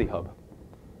mobility hub,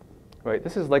 right?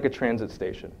 This is like a transit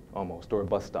station almost, or a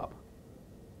bus stop.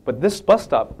 But this bus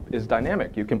stop is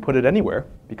dynamic. You can put it anywhere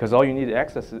because all you need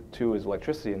access to is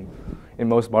electricity. And in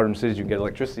most modern cities, you can get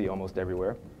electricity almost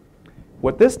everywhere.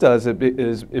 What this does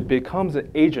is it becomes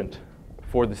an agent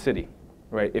for the city,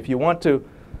 right? If you want to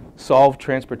solve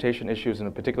transportation issues in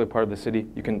a particular part of the city,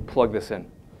 you can plug this in.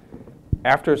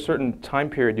 After a certain time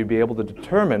period, you'd be able to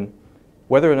determine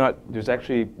whether or not there's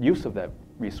actually use of that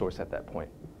resource at that point.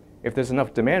 If there's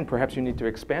enough demand, perhaps you need to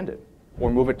expand it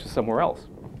or move it to somewhere else.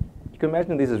 You can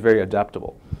imagine these as very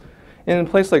adaptable. And in a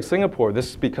place like Singapore,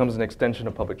 this becomes an extension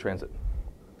of public transit,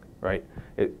 right?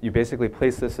 You basically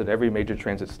place this at every major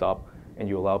transit stop, and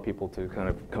you allow people to kind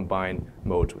of combine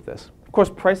modes with this. Of course,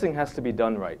 pricing has to be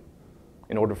done right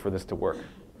in order for this to work.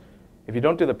 If you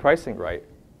don't do the pricing right,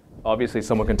 obviously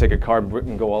someone can take a car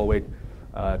and go all the way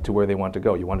to where they want to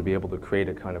go. You want to be able to create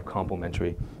a kind of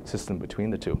complementary system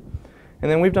between the two. And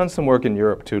then we've done some work in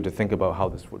Europe, too, to think about how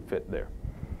this would fit there.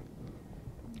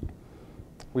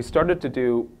 We started to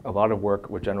do a lot of work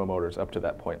with General Motors up to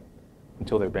that point,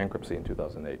 until their bankruptcy in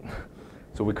 2008.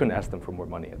 So we couldn't ask them for more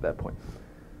money at that point.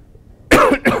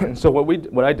 So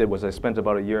what I did was I spent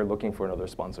about a year looking for another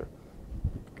sponsor.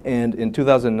 And in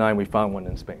 2009, we found one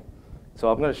in Spain.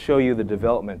 So I'm going to show you the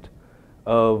development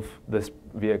of this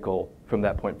vehicle from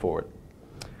that point forward.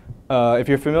 If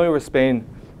you're familiar with Spain,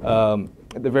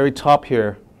 at the very top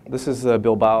here, this is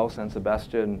Bilbao, San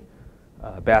Sebastian,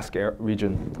 Basque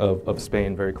region of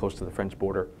Spain, very close to the French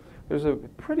border. There's a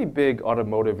pretty big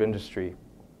automotive industry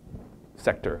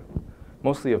sector,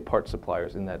 mostly of part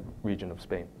suppliers in that region of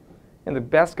Spain. And the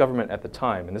Basque government at the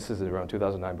time, and this is around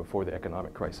 2009 before the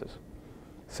economic crisis,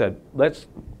 said, let's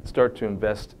start to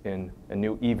invest in a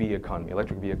new EV economy,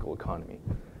 electric vehicle economy.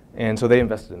 And so they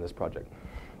invested in this project.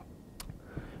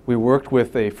 We worked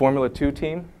with a Formula 2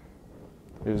 team.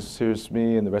 Here's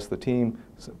me and the rest of the team.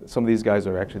 Some of these guys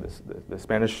are actually the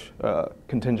Spanish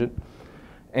contingent.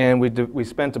 And we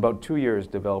spent about 2 years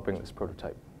developing this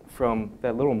prototype, from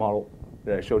that little model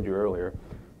that I showed you earlier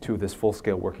to this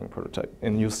full-scale working prototype.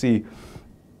 And you'll see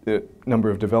the number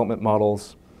of development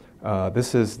models.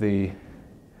 This is the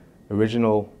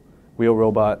original wheel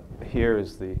robot. Here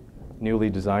is the newly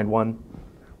designed one.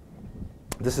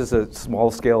 This is a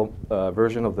small-scale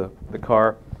version of the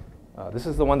car. This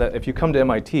is the one that, if you come to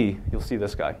MIT, you'll see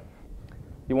this guy.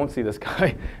 You won't see this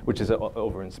guy, which is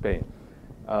over in Spain.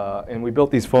 And we built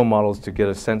these foam models to get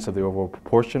a sense of the overall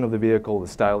proportion of the vehicle, the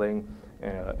styling,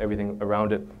 everything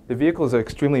around it. The vehicle is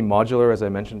extremely modular, as I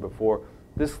mentioned before.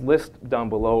 This list down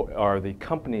below are the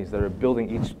companies that are building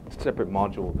each separate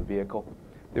module of the vehicle.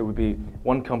 There would be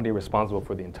one company responsible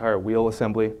for the entire wheel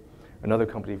assembly, another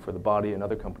company for the body,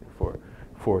 another company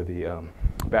for the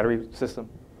battery system,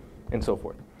 and so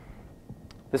forth.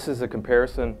 This is a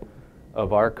comparison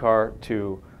of our car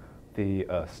to the,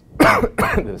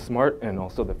 the Smart and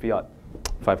also the Fiat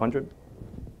 500.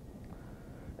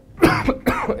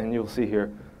 And you'll see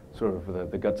here sort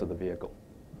of the guts of the vehicle.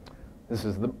 This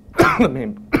is the, the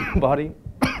main body.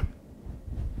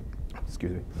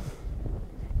 Excuse me.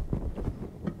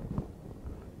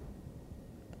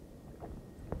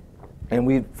 And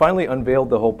we finally unveiled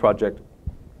the whole project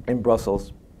in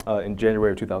Brussels in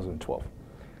January of 2012.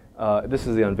 This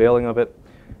is the unveiling of it.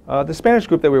 The Spanish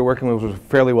group that we were working with was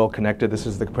fairly well connected. This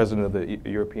is the president of the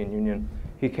European Union.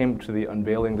 He came to the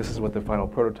unveiling. This is what the final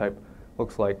prototype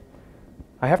looks like.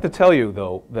 I have to tell you,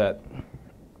 though, that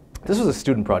this was a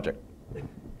student project.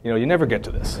 You know, you never get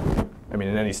to this. I mean,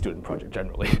 in any student project,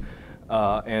 generally.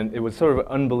 And it was sort of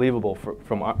unbelievable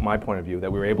from my point of view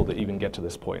that we were able to even get to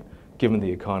this point, given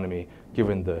the economy,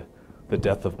 given the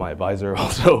death of my advisor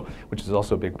also, which is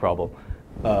also a big problem.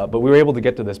 But we were able to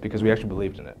get to this because we actually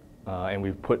believed in it. And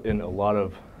we've put in a lot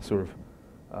of sort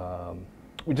of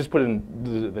we just put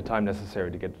in the time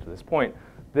necessary to get to this point.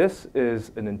 This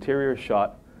is an interior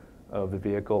shot of the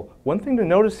vehicle. One thing to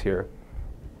notice here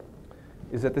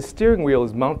is that the steering wheel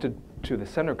is mounted to the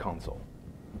center console,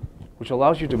 which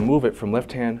allows you to move it from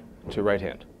left hand to right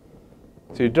hand.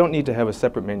 So you don't need to have a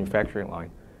separate manufacturing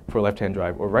line for left-hand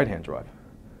drive or right-hand drive.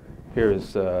 Here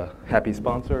is happy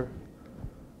sponsor.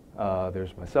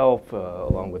 There's myself,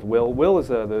 along with Will. Will is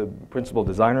the principal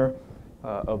designer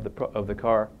of the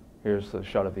car. Here's a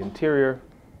shot of the interior.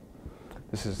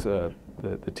 This is the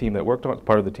team that worked on it,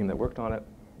 part of the team that worked on it.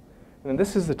 And then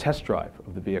this is the test drive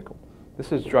of the vehicle.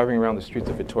 This is driving around the streets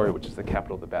of Vitoria, which is the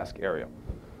capital of the Basque area.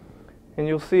 And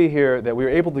you'll see here that we were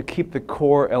able to keep the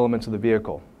core elements of the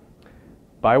vehicle: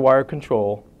 by-wire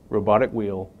control, robotic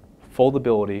wheel,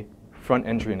 foldability, front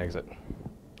entry and exit.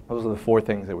 Those are the 4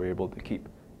 things that we were able to keep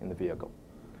in the vehicle.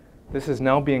 This is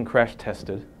now being crash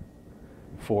tested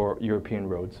for European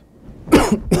roads.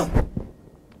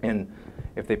 And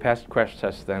if they pass crash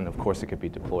tests, then of course it could be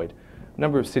deployed. A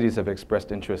number of cities have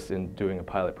expressed interest in doing a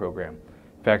pilot program.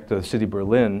 In fact, the city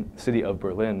of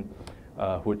Berlin,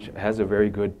 which has a very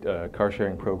good car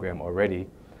sharing program already,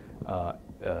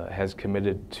 has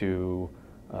committed to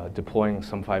deploying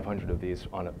some 500 of these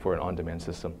for an on-demand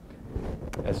system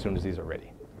as soon as these are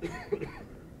ready.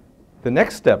 The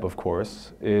next step, of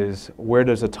course, is where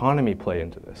does autonomy play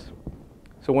into this?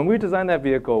 So when we designed that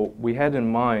vehicle, we had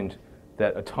in mind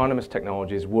that autonomous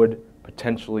technologies would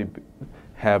potentially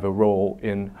have a role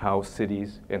in how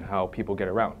cities and how people get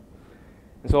around.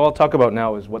 And so all I'll talk about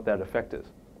now is what that effect is.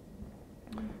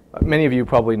 Many of you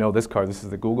probably know this car. This is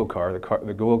the Google car. The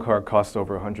Google car costs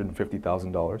over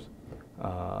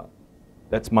 $150,000.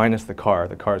 That's minus the car.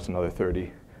 The car is another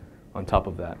 $30,000 on top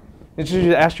of that. And you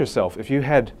should ask yourself, if you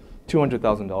had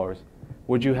 $200,000,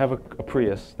 would you have a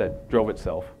Prius that drove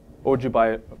itself, or would you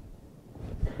buy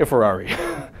a Ferrari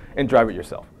and drive it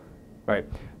yourself? Right?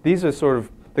 These are sort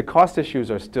of, the cost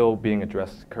issues are still being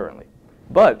addressed currently.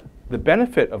 But the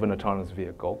benefit of an autonomous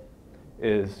vehicle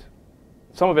is,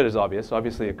 some of it is obvious.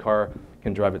 Obviously, a car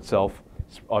can drive itself.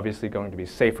 It's obviously going to be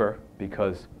safer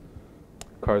because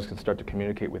cars can start to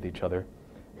communicate with each other.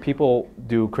 People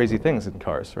do crazy things in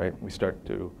cars, right? We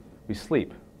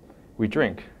sleep, we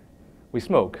drink, we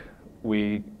smoke,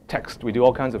 we text, we do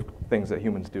all kinds of things that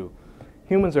humans do.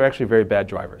 Humans are actually very bad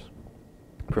drivers.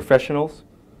 Professionals,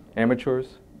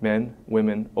 amateurs, men,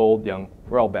 women, old, young,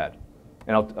 we're all bad.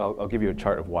 And I'll give you a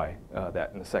chart of why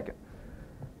that in a second.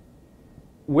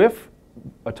 With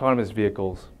autonomous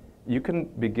vehicles, you can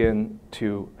begin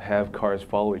to have cars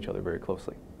follow each other very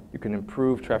closely. You can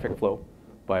improve traffic flow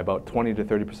by about 20 to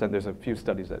 30%. There's a few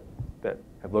studies that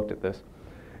have looked at this.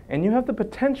 And you have the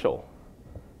potential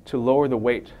to lower the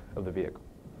weight of the vehicle.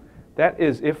 That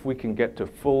is if we can get to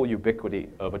full ubiquity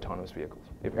of autonomous vehicles.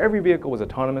 If every vehicle was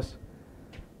autonomous,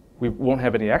 we won't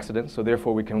have any accidents, so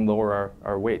therefore we can lower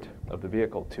our weight of the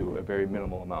vehicle to a very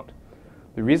minimal amount.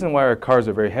 The reason why our cars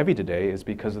are very heavy today is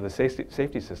because of the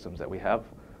safety systems that we have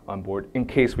on board in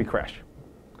case we crash.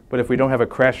 But if we don't have a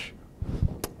crash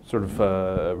sort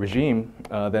of regime,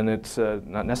 then it's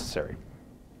not necessary.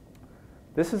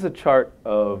 This is a chart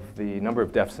of the number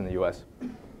of deaths in the US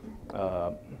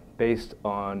based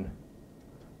on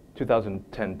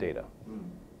 2010 data.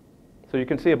 So you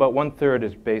can see about 1/3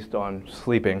 is based on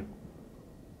sleeping.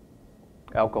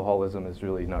 Alcoholism is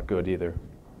really not good either.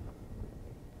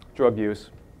 Drug use,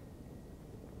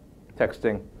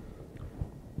 texting.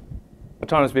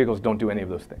 Autonomous vehicles don't do any of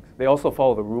those things. They also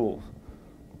follow the rules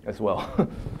as well.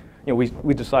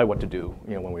 We decide what to do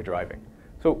when we're driving.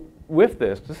 So with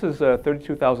this is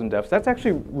 32,000 deaths. That's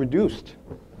actually reduced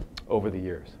over the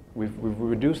years. We've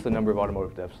reduced the number of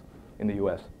automotive deaths in the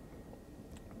US.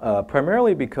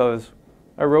 Primarily because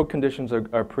our road conditions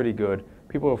are pretty good.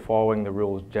 People are following the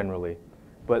rules generally.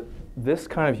 But this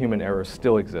kind of human error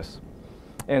still exists.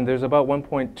 And there's about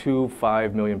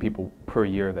 1.25 million people per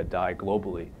year that die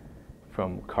globally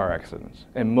from car accidents.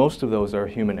 And most of those are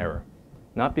human error.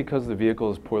 Not because the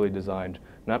vehicle is poorly designed,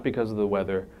 not because of the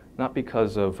weather, not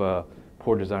because of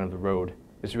poor design of the road.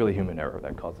 It's really human error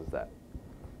that causes that.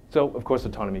 So, of course,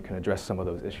 autonomy can address some of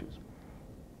those issues.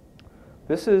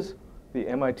 This is the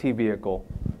MIT vehicle,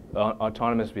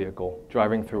 autonomous vehicle,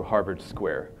 driving through Harvard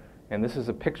Square. And this is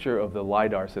a picture of the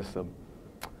LiDAR system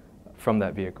from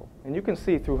that vehicle. And you can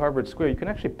see through Harvard Square, you can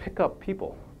actually pick up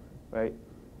people, right,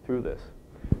 through this.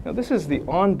 Now, this is the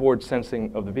onboard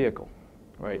sensing of the vehicle,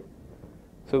 right?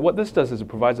 So what this does is it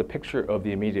provides a picture of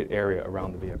the immediate area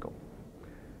around the vehicle.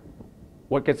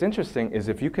 What gets interesting is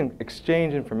if you can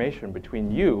exchange information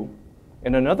between you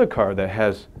and another car that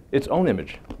has its own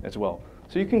image as well.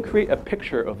 So you can create a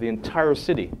picture of the entire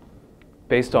city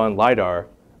based on LiDAR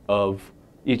of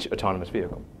each autonomous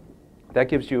vehicle. That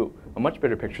gives you a much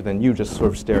better picture than you just sort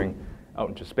of staring out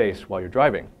into space while you're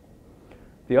driving.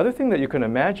 The other thing that you can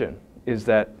imagine is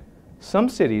that some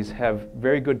cities have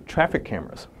very good traffic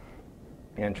cameras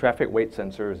and traffic weight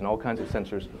sensors and all kinds of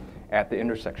sensors at the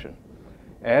intersection.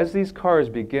 As these cars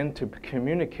begin to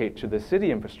communicate to the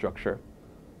city infrastructure,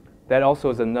 that also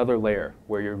is another layer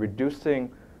where you're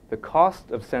reducing the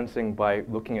cost of sensing by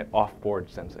looking at off-board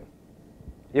sensing.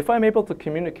 If I'm able to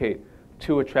communicate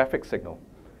to a traffic signal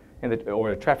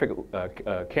or a traffic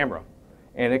camera,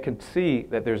 and it can see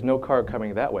that there's no car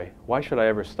coming that way, why should I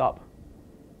ever stop?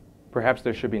 Perhaps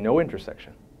there should be no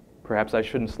intersection. Perhaps I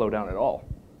shouldn't slow down at all,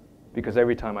 because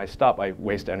every time I stop, I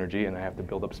waste energy and I have to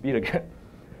build up speed again.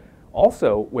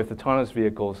 Also, with autonomous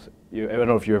vehicles, I don't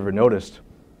know if you ever noticed,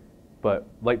 but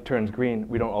light turns green,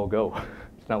 we don't all go.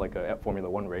 It's not like a Formula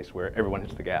One race where everyone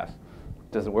hits the gas.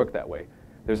 It doesn't work that way.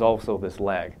 There's also this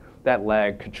lag. That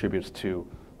lag contributes to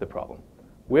the problem.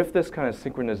 With this kind of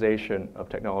synchronization of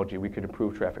technology, we could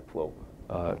improve traffic flow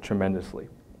tremendously.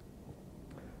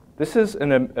 This is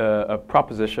a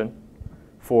proposition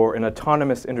for an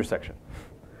autonomous intersection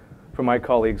from my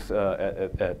colleagues in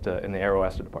the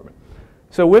Aeroastronaut department.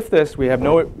 So with this, we have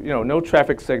no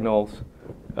traffic signals,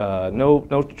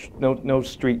 no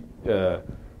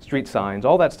street signs.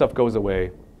 All that stuff goes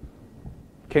away.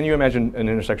 Can you imagine an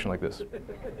intersection like this?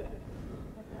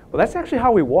 Well, that's actually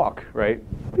how we walk, right?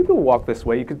 People walk this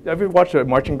way. You could ever watch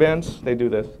marching bands? They do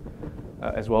this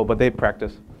as well, but they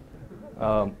practice.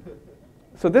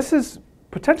 So this is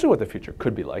potentially what the future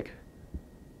could be like.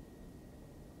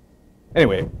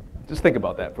 Anyway, just think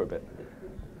about that for a bit.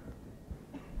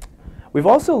 We've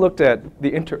also looked at the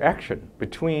interaction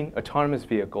between autonomous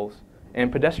vehicles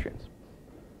and pedestrians.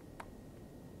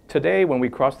 Today, when we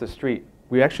cross the street,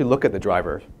 we actually look at the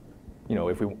driver. You know,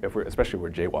 especially if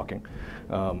we're jaywalking,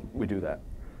 we do that.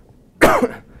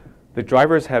 The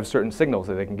drivers have certain signals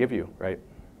that they can give you, right?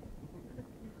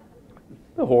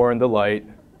 The horn, the light,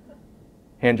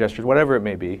 hand gestures, whatever it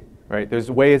may be, right?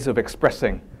 There's ways of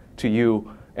expressing to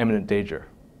you imminent danger.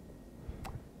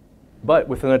 But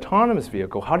with an autonomous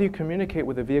vehicle, how do you communicate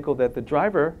with a vehicle that the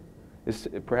driver is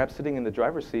perhaps sitting in the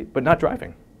driver's seat, but not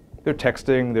driving? They're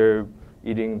texting, they're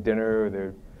eating dinner,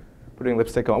 they're putting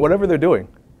lipstick on, whatever they're doing.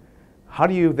 How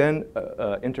do you then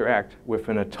interact with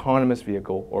an autonomous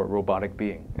vehicle or a robotic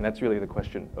being? And that's really the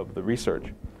question of the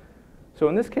research. So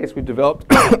in this case, we developed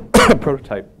a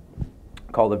prototype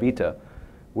called Avita,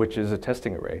 which is a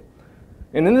testing array.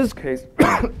 And in this case,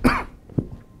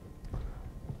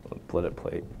 let it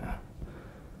play.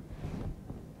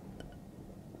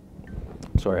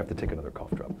 Sorry, I have to take another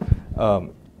cough drop.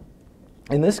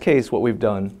 In this case, what we've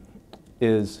done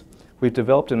is we've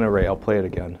developed an array. I'll play it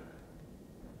again,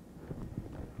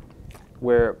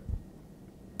 where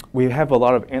we have a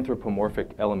lot of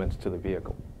anthropomorphic elements to the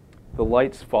vehicle. The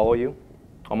lights follow you,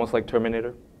 almost like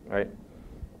Terminator, right?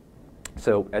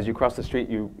 So as you cross the street,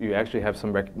 you actually have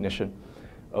some recognition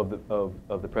of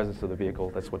the presence of the vehicle.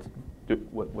 That's what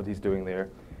he's doing there.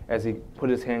 As he put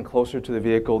his hand closer to the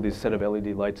vehicle, these set of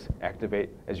LED lights activate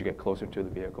as you get closer to the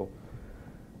vehicle.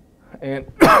 And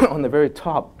on the very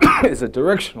top is a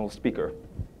directional speaker.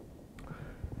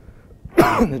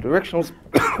 The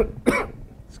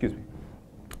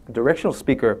directional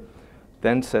speaker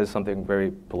then says something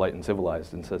very polite and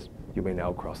civilized and says, "You may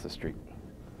now cross the street."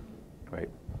 Right?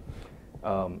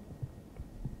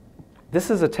 This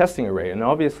is a testing array, and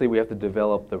obviously we have to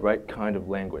develop the right kind of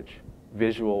language,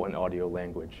 visual and audio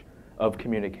language, of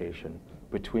communication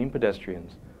between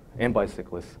pedestrians and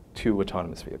bicyclists to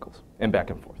autonomous vehicles, and back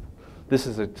and forth. This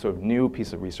is a sort of new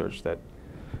piece of research that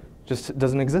just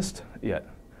doesn't exist yet.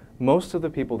 Most of the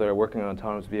people that are working on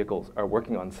autonomous vehicles are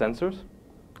working on sensors,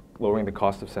 lowering the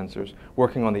cost of sensors,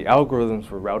 working on the algorithms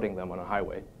for routing them on a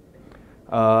highway,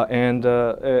 and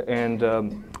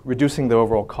reducing the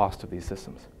overall cost of these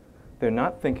systems. They're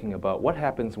not thinking about what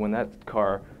happens when that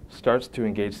car starts to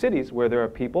engage cities where there are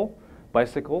people,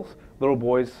 bicycles, little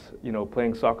boys,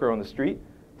 playing soccer on the street,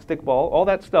 stickball, all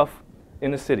that stuff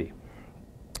in the city.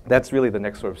 That's really the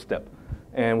next sort of step.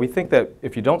 And we think that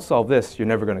if you don't solve this, you're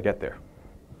never going to get there.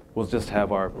 We'll just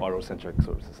have our autocentric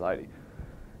sort of society.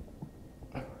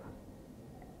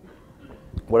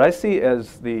 What I see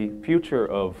as the future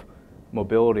of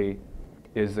mobility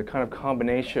is a kind of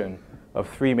combination of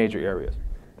three major areas.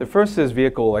 The first is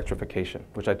vehicle electrification,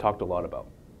 which I talked a lot about.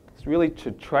 It's really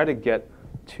to try to get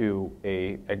to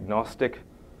an agnostic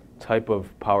type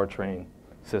of powertrain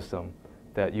system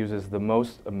that uses the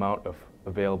most amount of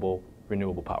available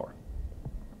renewable power.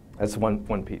 That's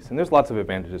one piece. And there's lots of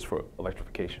advantages for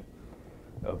electrification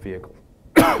of vehicles.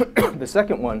 The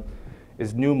second one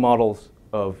is new models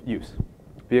of use.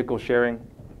 vehicle sharing,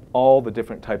 all the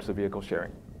different types of vehicle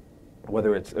sharing,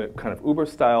 whether it's a kind of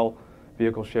Uber-style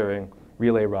vehicle sharing,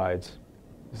 relay rides,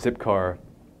 Zipcar,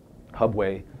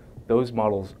 Hubway. Those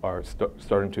models are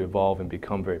starting to evolve and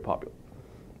become very popular.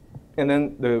 And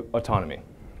then the autonomy,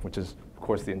 which is, of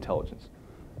course, the intelligence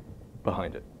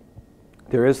behind it.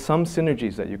 There is some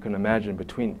synergies that you can imagine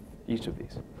between each of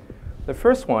these. The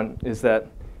first one is that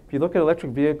if you look at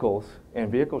electric vehicles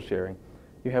and vehicle sharing,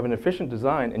 you have an efficient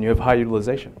design and you have high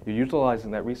utilization. You're utilizing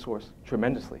that resource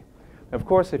tremendously. Of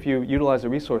course, if you utilize a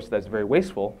resource that's very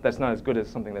wasteful, that's not as good as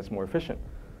something that's more efficient.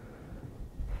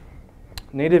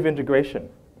 Native integration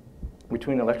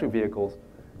between electric vehicles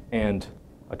and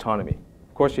autonomy.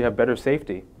 Of course, you have better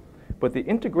safety, but the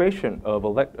integration of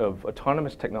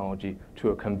autonomous technology to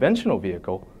a conventional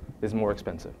vehicle is more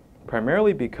expensive,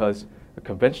 primarily because a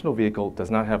conventional vehicle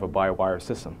does not have a by-wire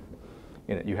system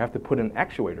in it. You have to put in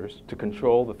actuators to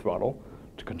control the throttle,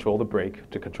 to control the brake,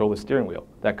 to control the steering wheel.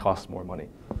 That costs more money.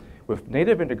 With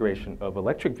native integration of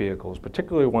electric vehicles,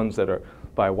 particularly ones that are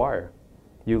by-wire,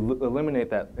 you eliminate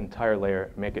that entire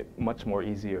layer, make it much more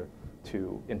easier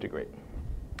to integrate.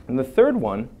 And the third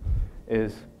one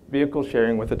is vehicle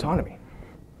sharing with autonomy.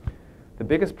 The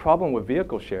biggest problem with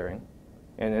vehicle sharing,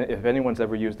 and if anyone's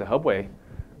ever used the Hubway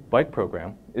bike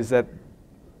program, is that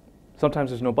sometimes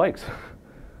there's no bikes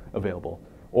available.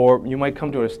 Or you might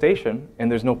come to a station and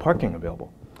there's no parking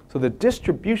available. So the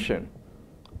distribution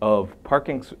of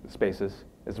parking spaces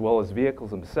as well as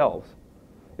vehicles themselves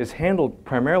is handled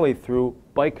primarily through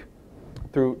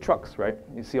trucks, right?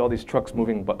 You see all these trucks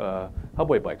moving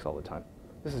Hubway bikes all the time.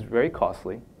 This is very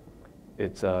costly.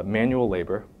 It's manual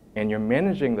labor, and you're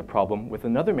managing the problem with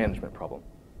another management problem,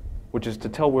 which is to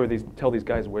tell these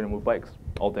guys where to move bikes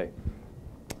all day.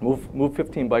 Move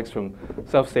 15 bikes from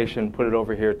South Station, put it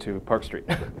over here to Park Street.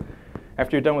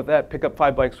 After you're done with that, pick up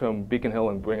 5 bikes from Beacon Hill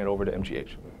and bring it over to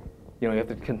MGH. You know, you have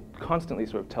to constantly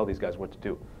sort of tell these guys what to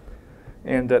do.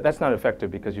 And that's not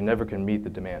effective because you never can meet the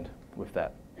demand with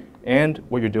that. And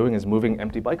what you're doing is moving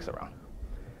empty bikes around.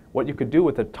 What you could do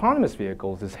with autonomous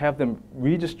vehicles is have them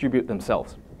redistribute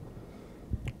themselves.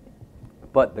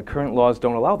 But the current laws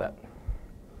don't allow that,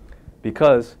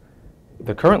 because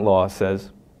the current law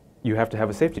says you have to have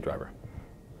a safety driver,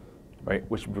 right,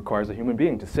 which requires a human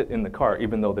being to sit in the car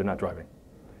even though they're not driving.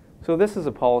 So this is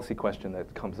a policy question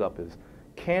that comes up is,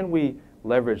 can we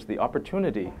leverage the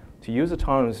opportunity to use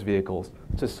autonomous vehicles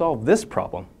to solve this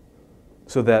problem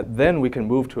so that then we can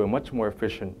move to a much more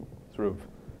efficient sort of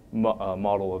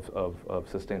model of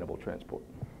sustainable transport.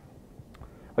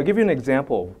 I'll give you an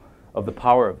example of the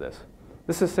power of this.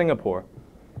 This is Singapore.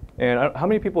 And how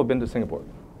many people have been to Singapore?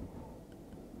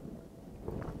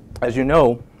 As you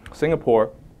know,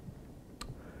 Singapore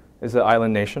is an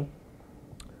island nation.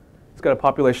 It's got a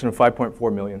population of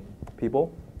 5.4 million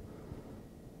people.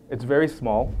 It's very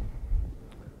small,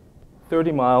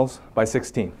 30 miles by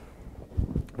 16.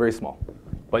 Very small,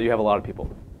 but you have a lot of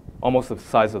people, almost the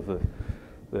size of the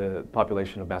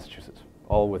population of Massachusetts,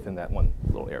 all within that one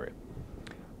little area.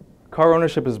 Car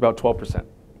ownership is about 12%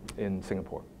 in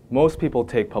Singapore. Most people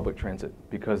take public transit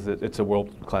because it's a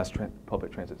world-class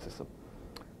public transit system.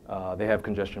 They have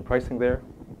congestion pricing there.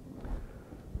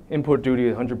 Import duty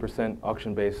 100%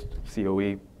 auction-based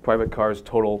COE. Private cars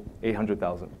total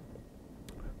 800,000.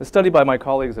 The study by my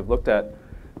colleagues have looked at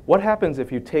what happens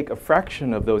if you take a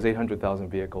fraction of those 800,000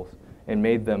 vehicles and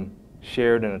made them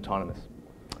shared and autonomous.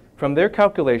 From their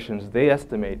calculations, they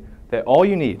estimate that all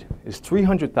you need is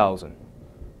 300,000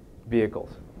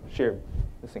 vehicles, shared,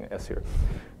 missing an S here,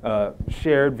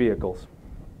 shared vehicles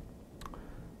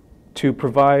to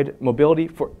provide mobility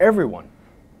for everyone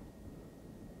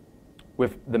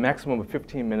with the maximum of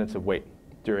 15 minutes of wait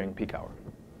during peak hour,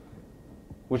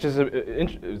 which is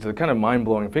a kind of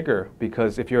mind-blowing figure,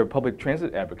 because if you're a public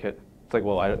transit advocate, it's like,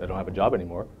 well, I don't have a job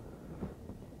anymore.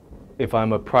 If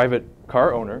I'm a private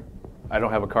car owner, I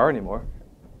don't have a car anymore,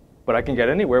 but I can get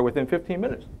anywhere within 15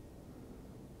 minutes.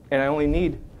 And I only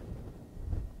need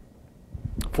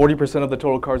 40% of the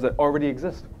total cars that already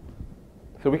exist.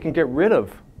 So we can get rid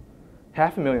of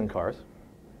 500,000 cars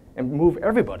and move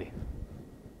everybody.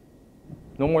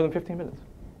 No more than 15 minutes.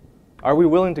 Are we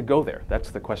willing to go there? That's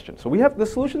the question. So the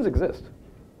solutions exist.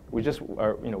 We just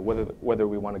are, whether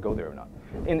we want to go there or not.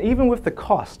 And even with the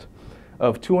cost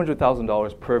of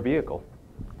 $200,000 per vehicle,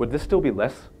 would this still be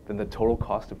less than the total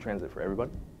cost of transit for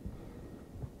everybody?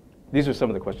 These are some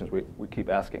of the questions we keep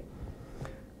asking.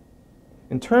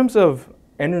 In terms of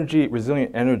energy,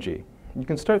 resilient energy, you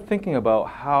can start thinking about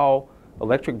how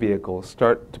electric vehicles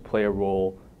start to play a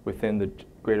role within the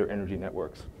greater energy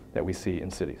networks that we see in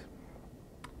cities.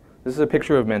 This is a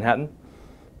picture of Manhattan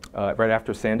right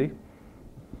after Sandy.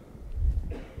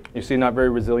 You see, not very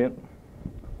resilient.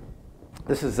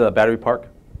 This is a battery park.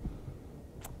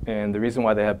 And the reason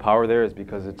why they have power there is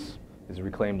because it's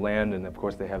reclaimed land, and of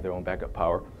course they have their own backup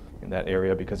power in that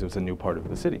area because it was a new part of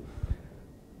the city.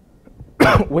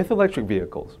 With electric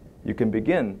vehicles, you can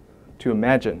begin to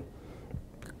imagine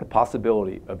the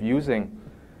possibility of using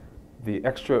the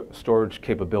extra storage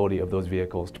capability of those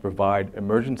vehicles to provide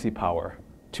emergency power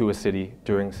to a city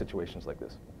during situations like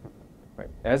this. Right.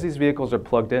 As these vehicles are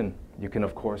plugged in, you can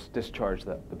of course discharge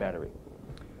the battery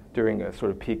during a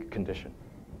sort of peak condition.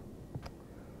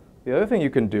 The other thing you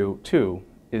can do too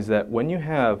is that when you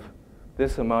have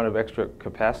this amount of extra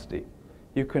capacity,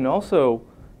 you can also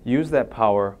use that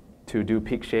power to do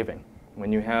peak shaving.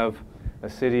 When you have a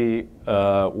city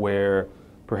where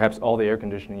perhaps all the air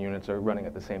conditioning units are running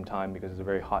at the same time because it's a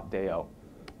very hot day out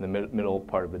in the middle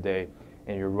part of the day,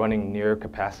 and you're running near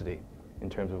capacity in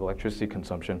terms of electricity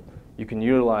consumption, you can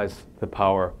utilize the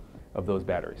power of those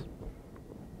batteries.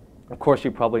 Of course,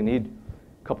 you probably need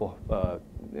a couple,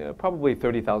 probably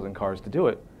 30,000 cars to do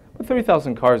it, but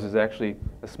 30,000 cars is actually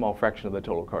a small fraction of the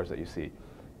total cars that you see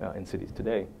in cities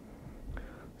today.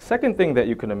 Second thing that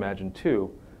you can imagine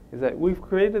too is that we've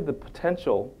created the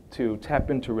potential to tap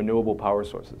into renewable power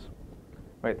sources.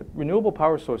 Right? The renewable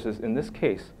power sources in this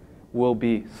case will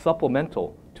be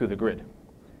supplemental to the grid.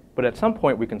 But at some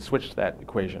point we can switch that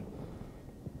equation.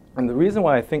 And the reason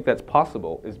why I think that's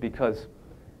possible is because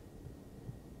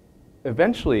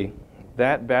eventually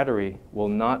that battery will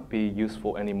not be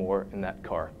useful anymore in that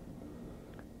car.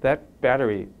 That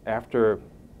battery, after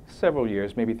several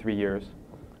years, maybe 3 years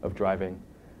of driving,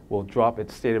 will drop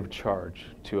its state of charge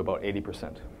to about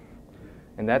 80%.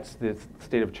 And that's the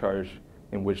state of charge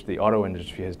in which the auto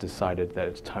industry has decided that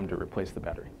it's time to replace the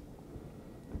battery.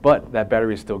 But that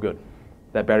battery is still good.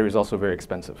 That battery is also very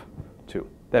expensive, too.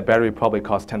 That battery probably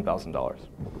costs $10,000,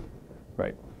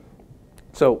 right?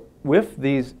 So with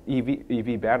these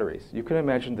EV batteries, you can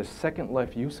imagine the second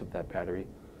life use of that battery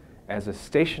as a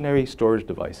stationary storage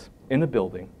device in a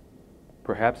building,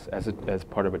 perhaps as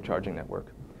part of a charging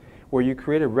network, where you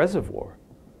create a reservoir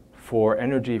for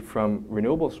energy from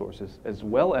renewable sources as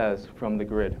well as from the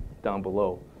grid down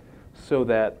below, so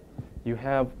that you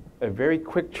have a very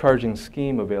quick charging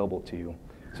scheme available to you,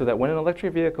 so that when an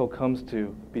electric vehicle comes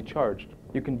to be charged,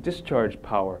 you can discharge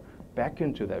power back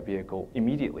into that vehicle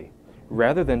immediately,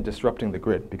 rather than disrupting the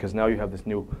grid, because now you have this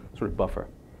new sort of buffer.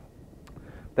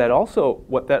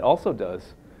 What that also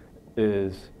does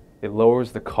is it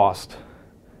lowers the cost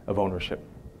of ownership,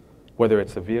 whether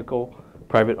it's a vehicle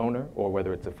private owner or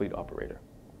whether it's a fleet operator,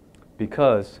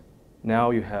 because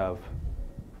now you have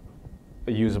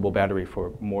a usable battery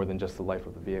for more than just the life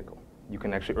of the vehicle. You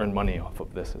can actually earn money off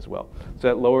of this as well. So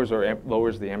that lowers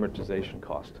the amortization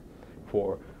cost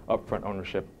for upfront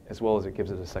ownership, as well as it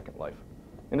gives it a second life.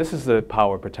 And this is the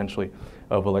power potentially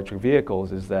of electric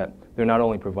vehicles, is that they're not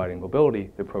only providing mobility,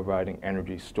 they're providing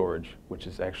energy storage, which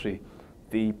is actually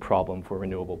the problem for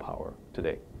renewable power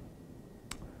today.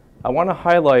 I want to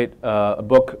highlight a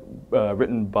book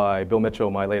written by Bill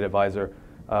Mitchell, my late advisor.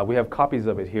 We have copies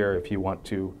of it here if you want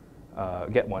to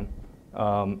get one.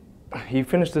 He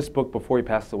finished this book before he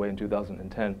passed away in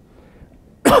 2010.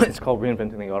 It's called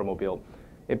Reinventing the Automobile.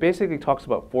 It basically talks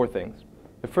about 4 things.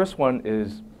 The first one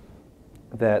is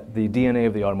that the DNA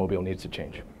of the automobile needs to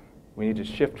change. We need to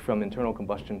shift from internal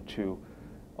combustion to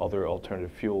other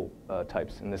alternative fuel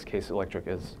types. In this case, electric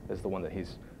is the one that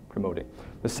he's promoting.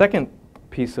 The second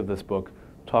piece of this book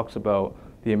talks about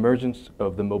the emergence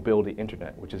of the mobility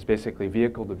internet, which is basically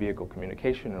vehicle-to-vehicle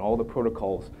communication and all the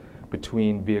protocols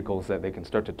between vehicles that they can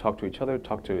start to talk to each other,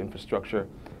 talk to infrastructure,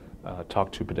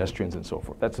 talk to pedestrians and so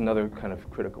forth. That's another kind of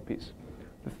critical piece.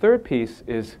 The third piece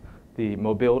is the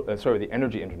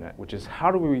energy internet, which is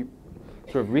how do we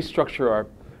sort of restructure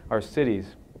our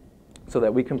cities so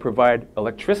that we can provide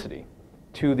electricity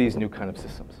to these new kind of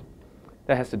systems.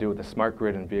 That has to do with the smart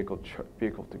grid and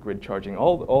vehicle-to-grid charging,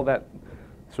 all that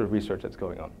sort of research that's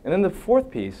going on. And then the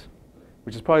fourth piece,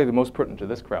 which is probably the most pertinent to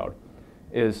this crowd,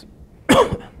 is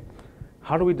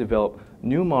how do we develop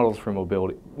new models for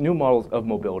mobility, new models of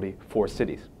mobility for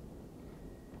cities,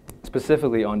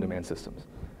 specifically on-demand systems.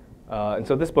 And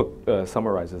so this book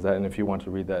summarizes that, and if you want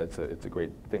to read that, it's a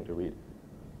great thing to read.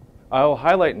 I'll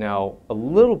highlight now a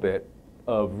little bit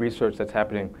of research that's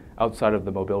happening outside of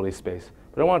the mobility space,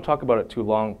 but I don't want to talk about it too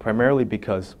long, primarily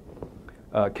because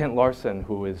Kent Larson,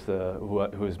 who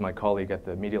is my colleague at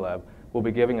the Media Lab, will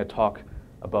be giving a talk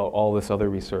about all this other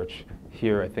research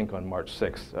here, I think on March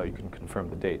 6th. You can confirm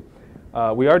the date.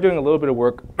 We are doing a little bit of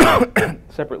work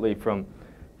separately from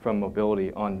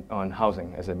mobility on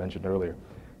housing, as I mentioned earlier.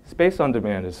 Space on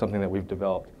demand is something that we've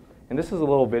developed, And this is a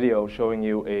little video showing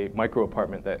you a micro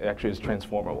apartment that actually is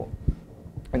transformable.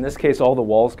 In this case, all the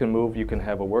walls can move. You can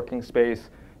have a working space.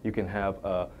 You can have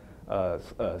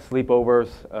sleepovers.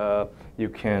 You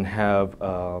can have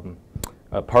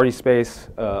a party space,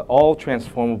 all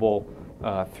transformable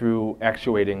through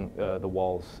actuating the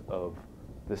walls of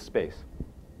this space.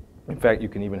 In fact, you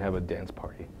can even have a dance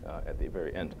party at the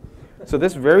very end. So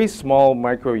this very small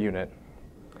micro unit,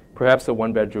 perhaps a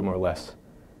 1-bedroom or less,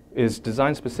 is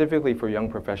designed specifically for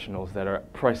young professionals that are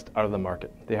priced out of the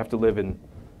market. They have to live in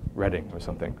Reading or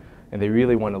something, and they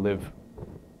really want to live,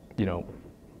 you know,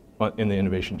 in the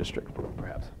innovation district,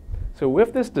 perhaps. So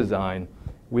with this design,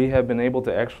 we have been able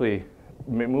to actually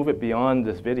move it beyond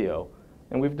this video,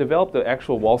 and we've developed an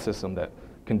actual wall system that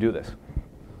can do this.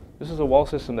 This is a wall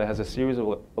system that has a series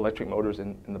of electric motors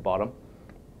in the bottom,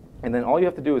 and then all you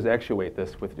have to do is actuate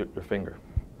this with your finger,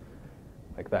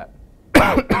 like that.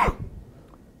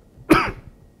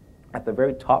 At the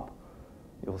very top,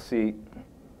 you'll see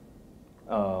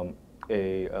a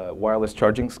wireless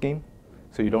charging scheme,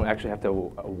 so you don't actually have to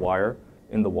wire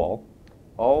in the wall.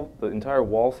 The entire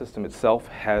wall system itself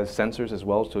has sensors as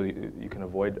well, so you can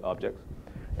avoid objects.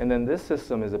 And then this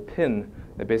system is a pin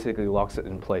that basically locks it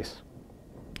in place.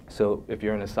 So if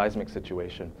you're in a seismic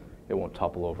situation, it won't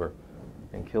topple over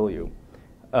and kill you.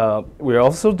 We're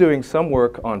also doing some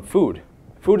work on food.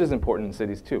 Food is important in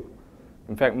cities too.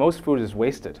 In fact, most food is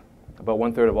wasted. About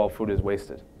 1/3 of all food is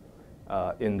wasted,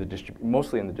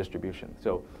 mostly in the distribution.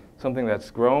 So something that's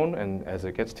grown, and as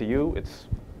it gets to you, it's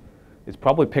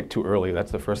probably picked too early.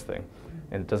 That's the first thing.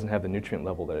 And it doesn't have the nutrient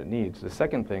level that it needs. The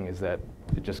second thing is that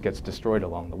it just gets destroyed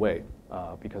along the way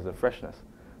because of freshness.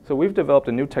 So we've developed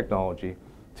a new technology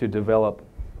to develop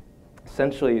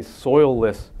essentially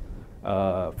soil-less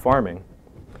farming,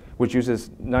 which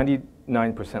uses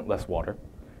 99% less water.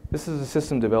 This is a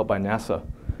system developed by NASA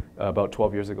about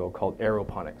 12 years ago called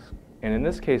aeroponics. And in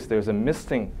this case, there's a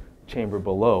misting chamber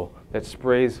below that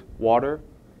sprays water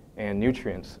and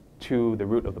nutrients to the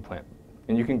root of the plant.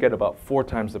 And you can get about 4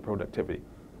 times the productivity,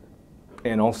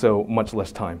 and also much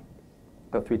less time,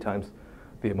 about 3 times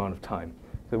the amount of time.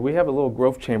 So we have a little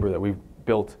growth chamber that we've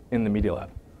built in the Media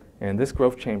Lab. And this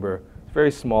growth chamber is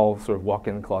very small, sort of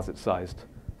walk-in closet-sized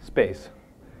space.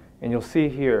 And you'll see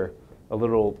here a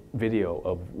little video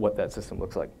of what that system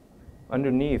looks like.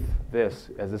 Underneath this,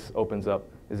 as this opens up,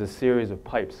 is a series of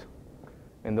pipes.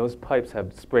 And those pipes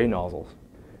have spray nozzles.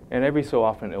 And every so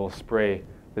often, it will spray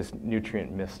this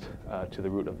nutrient mist to the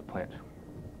root of the plant.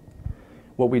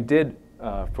 What we did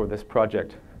for this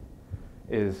project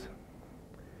is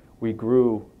we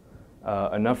grew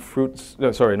enough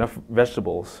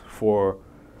vegetables for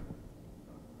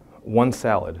 1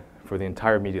 salad for the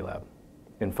entire Media Lab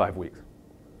in 5 weeks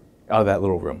out of that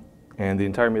little room. And the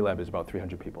entire Media Lab is about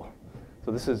 300 people. So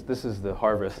this is the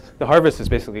harvest. The harvest is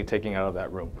basically taking out of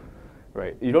that room,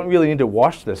 right? You don't really need to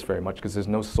wash this very much because there's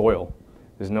no soil,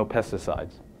 there's no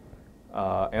pesticides,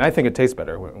 and I think it tastes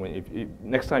better.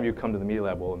 Next time you come to the Media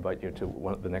Lab, we'll invite you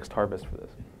to the next harvest for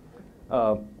this.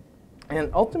 And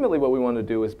ultimately, what we want to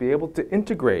do is be able to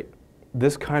integrate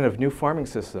this kind of new farming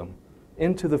system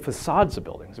into the facades of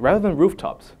buildings rather than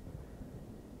rooftops.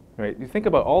 Right? You think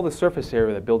about all the surface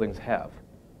area that buildings have,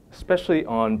 especially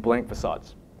on blank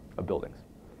facades of buildings.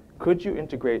 Could you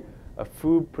integrate a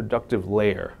food productive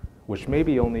layer, which may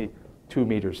be only 2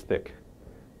 meters thick,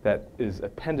 that is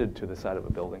appended to the side of a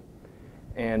building?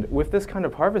 And with this kind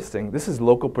of harvesting, this is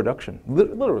local production,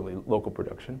 literally local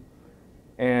production.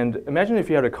 And imagine if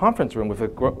you had a conference room with a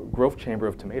growth chamber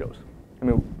of tomatoes. I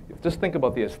mean, just think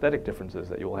about the aesthetic differences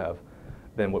that you will have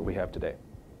than what we have today.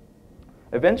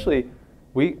 Eventually,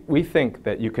 we think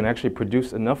that you can actually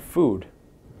produce enough food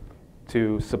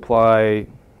to supply,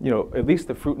 at least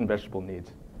the fruit and vegetable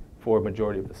needs for a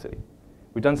majority of the city.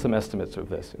 We've done some estimates of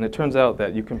this, and it turns out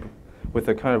that you can, with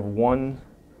a kind of 1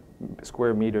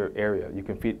 square meter area, you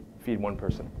can feed 1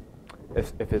 person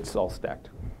if it's all stacked.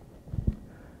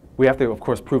 We have to, of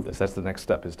course, prove this. That's the next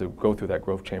step, is to go through that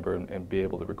growth chamber and be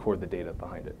able to record the data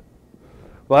behind it.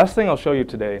 The last thing I'll show you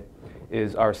today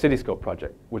is our Cityscope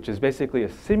project, which is basically a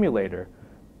simulator.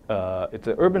 It's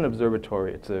an urban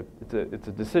observatory. It's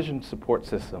a decision support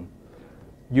system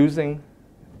using,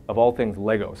 of all things,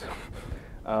 Legos.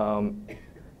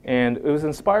 And it was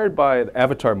inspired by the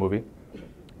Avatar movie.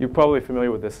 You're probably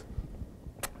familiar with this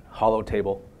hollow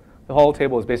table. The hollow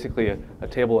table is basically a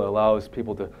table that allows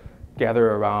people to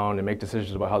gather around and make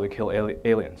decisions about how to kill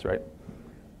aliens, right?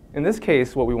 In this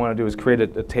case, what we want to do is create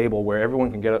a table where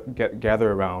everyone can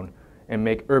gather around and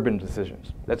make urban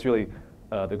decisions. That's really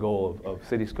the goal of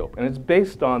Cityscope. And it's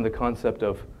based on the concept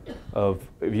of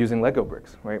using Lego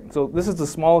bricks, right? So this is the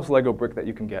smallest Lego brick that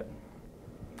you can get.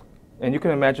 And you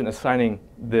can imagine assigning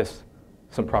this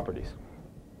some properties.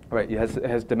 Right, it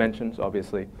has dimensions,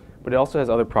 obviously, but it also has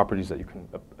other properties that you can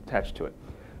attach to it.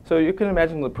 So you can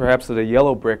imagine that perhaps that a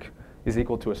yellow brick is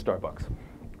equal to a Starbucks.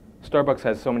 Starbucks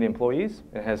has so many employees,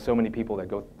 and it has so many people that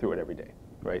go through it every day,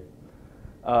 right?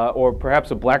 Or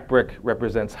perhaps a black brick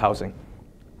represents housing.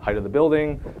 Height of the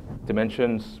building,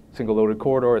 dimensions, single loaded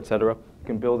corridor, et cetera. You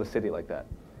can build a city like that.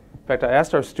 In fact, I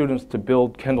asked our students to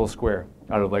build Kendall Square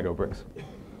out of Lego bricks.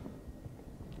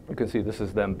 You can see this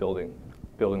is them building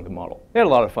the model. They had a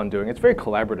lot of fun doing it. It's very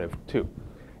collaborative, too.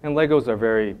 And Legos are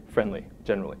very friendly,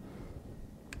 generally.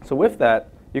 So with that,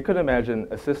 you could imagine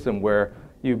a system where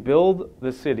you build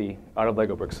the city out of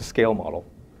Lego bricks, a scale model.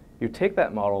 You take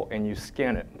that model and you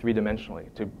scan it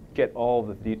three-dimensionally to get all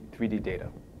the 3D data.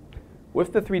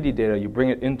 With the 3D data, you bring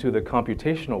it into the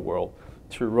computational world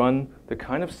to run the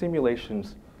kind of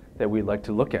simulations that we like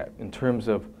to look at in terms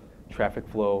of traffic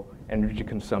flow, energy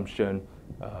consumption,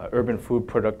 urban food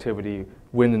productivity,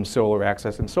 wind and solar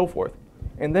access, and so forth.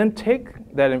 And then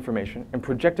take that information and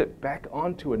project it back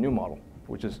onto a new model,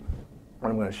 which is what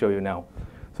I'm going to show you now.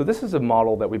 So this is a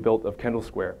model that we built of Kendall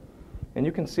Square. And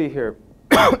you can see here,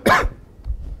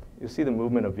 you see the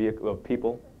movement of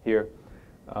people here.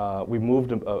 We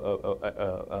moved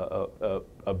a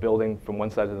building from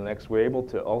one side to the next. We're able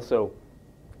to also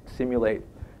simulate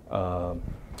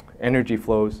energy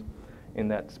flows in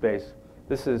that space.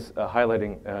 This is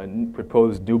highlighting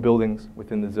proposed new buildings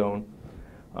within the zone.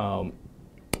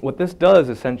 What this does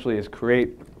essentially is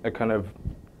create a kind of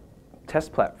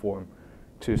test platform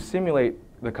to simulate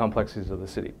the complexities of the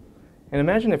city. And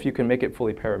imagine if you can make it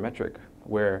fully parametric,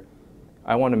 where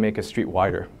I want to make a street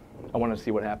wider. I want to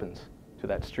see what happens to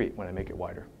that street when I make it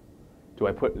wider. Do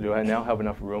I now have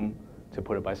enough room to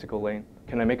put a bicycle lane?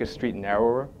 Can I make a street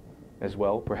narrower as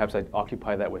well? Perhaps I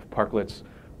occupy that with parklets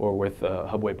or with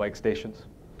hubway bike stations.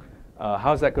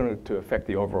 How is that going to affect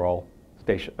the overall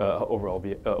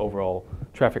overall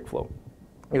traffic flow?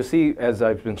 You'll see, as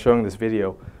I've been showing this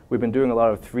video, we've been doing a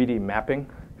lot of 3D mapping,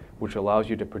 which allows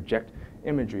you to project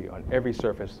imagery on every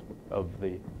surface of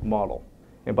the model.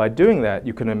 And by doing that,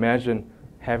 you can imagine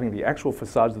having the actual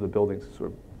facades of the buildings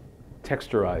sort of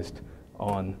texturized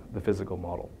on the physical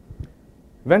model.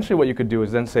 Eventually what you could do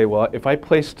is then say, well, if I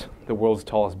placed the world's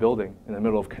tallest building in the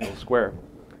middle of Kendall Square,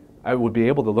 I would be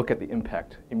able to look at the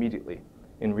impact immediately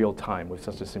in real time with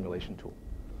such a simulation tool.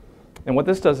 And what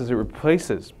this does is it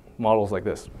replaces models like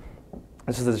this.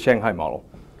 This is the Shanghai model,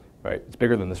 right? It's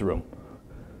bigger than this room.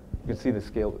 You can see the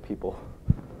scale of the people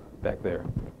back there.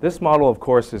 This model, of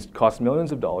course, costs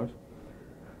millions of dollars.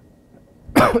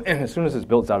 And as soon as it's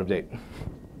built, it's out of date.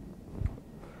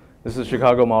 This is a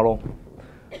Chicago model.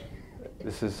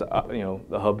 This is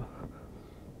the hub.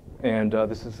 And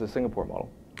this is the Singapore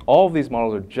model. All of these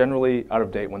models are generally out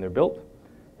of date when they're built,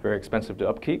 very expensive to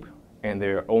upkeep, and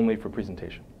they're only for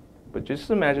presentation. But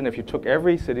just imagine if you took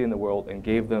every city in the world and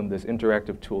gave them this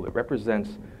interactive tool that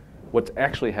represents what's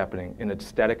actually happening in a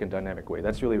static and dynamic way.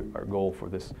 That's really our goal for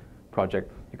this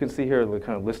project. You can see here the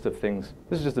kind of list of things.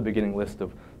 This is just a beginning list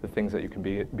of the things that you can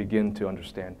begin to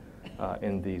understand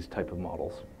in these type of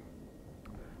models.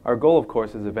 Our goal, of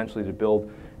course, is eventually to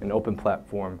build an open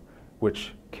platform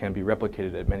which can be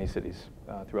replicated at many cities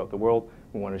throughout the world.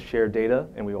 We want to share data,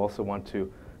 and we also want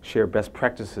to share best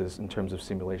practices in terms of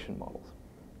simulation models.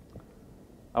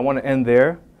 I want to end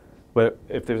there, but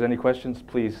if there's any questions,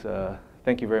 please,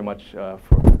 thank you very much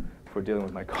for dealing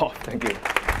with my cough. Thank you.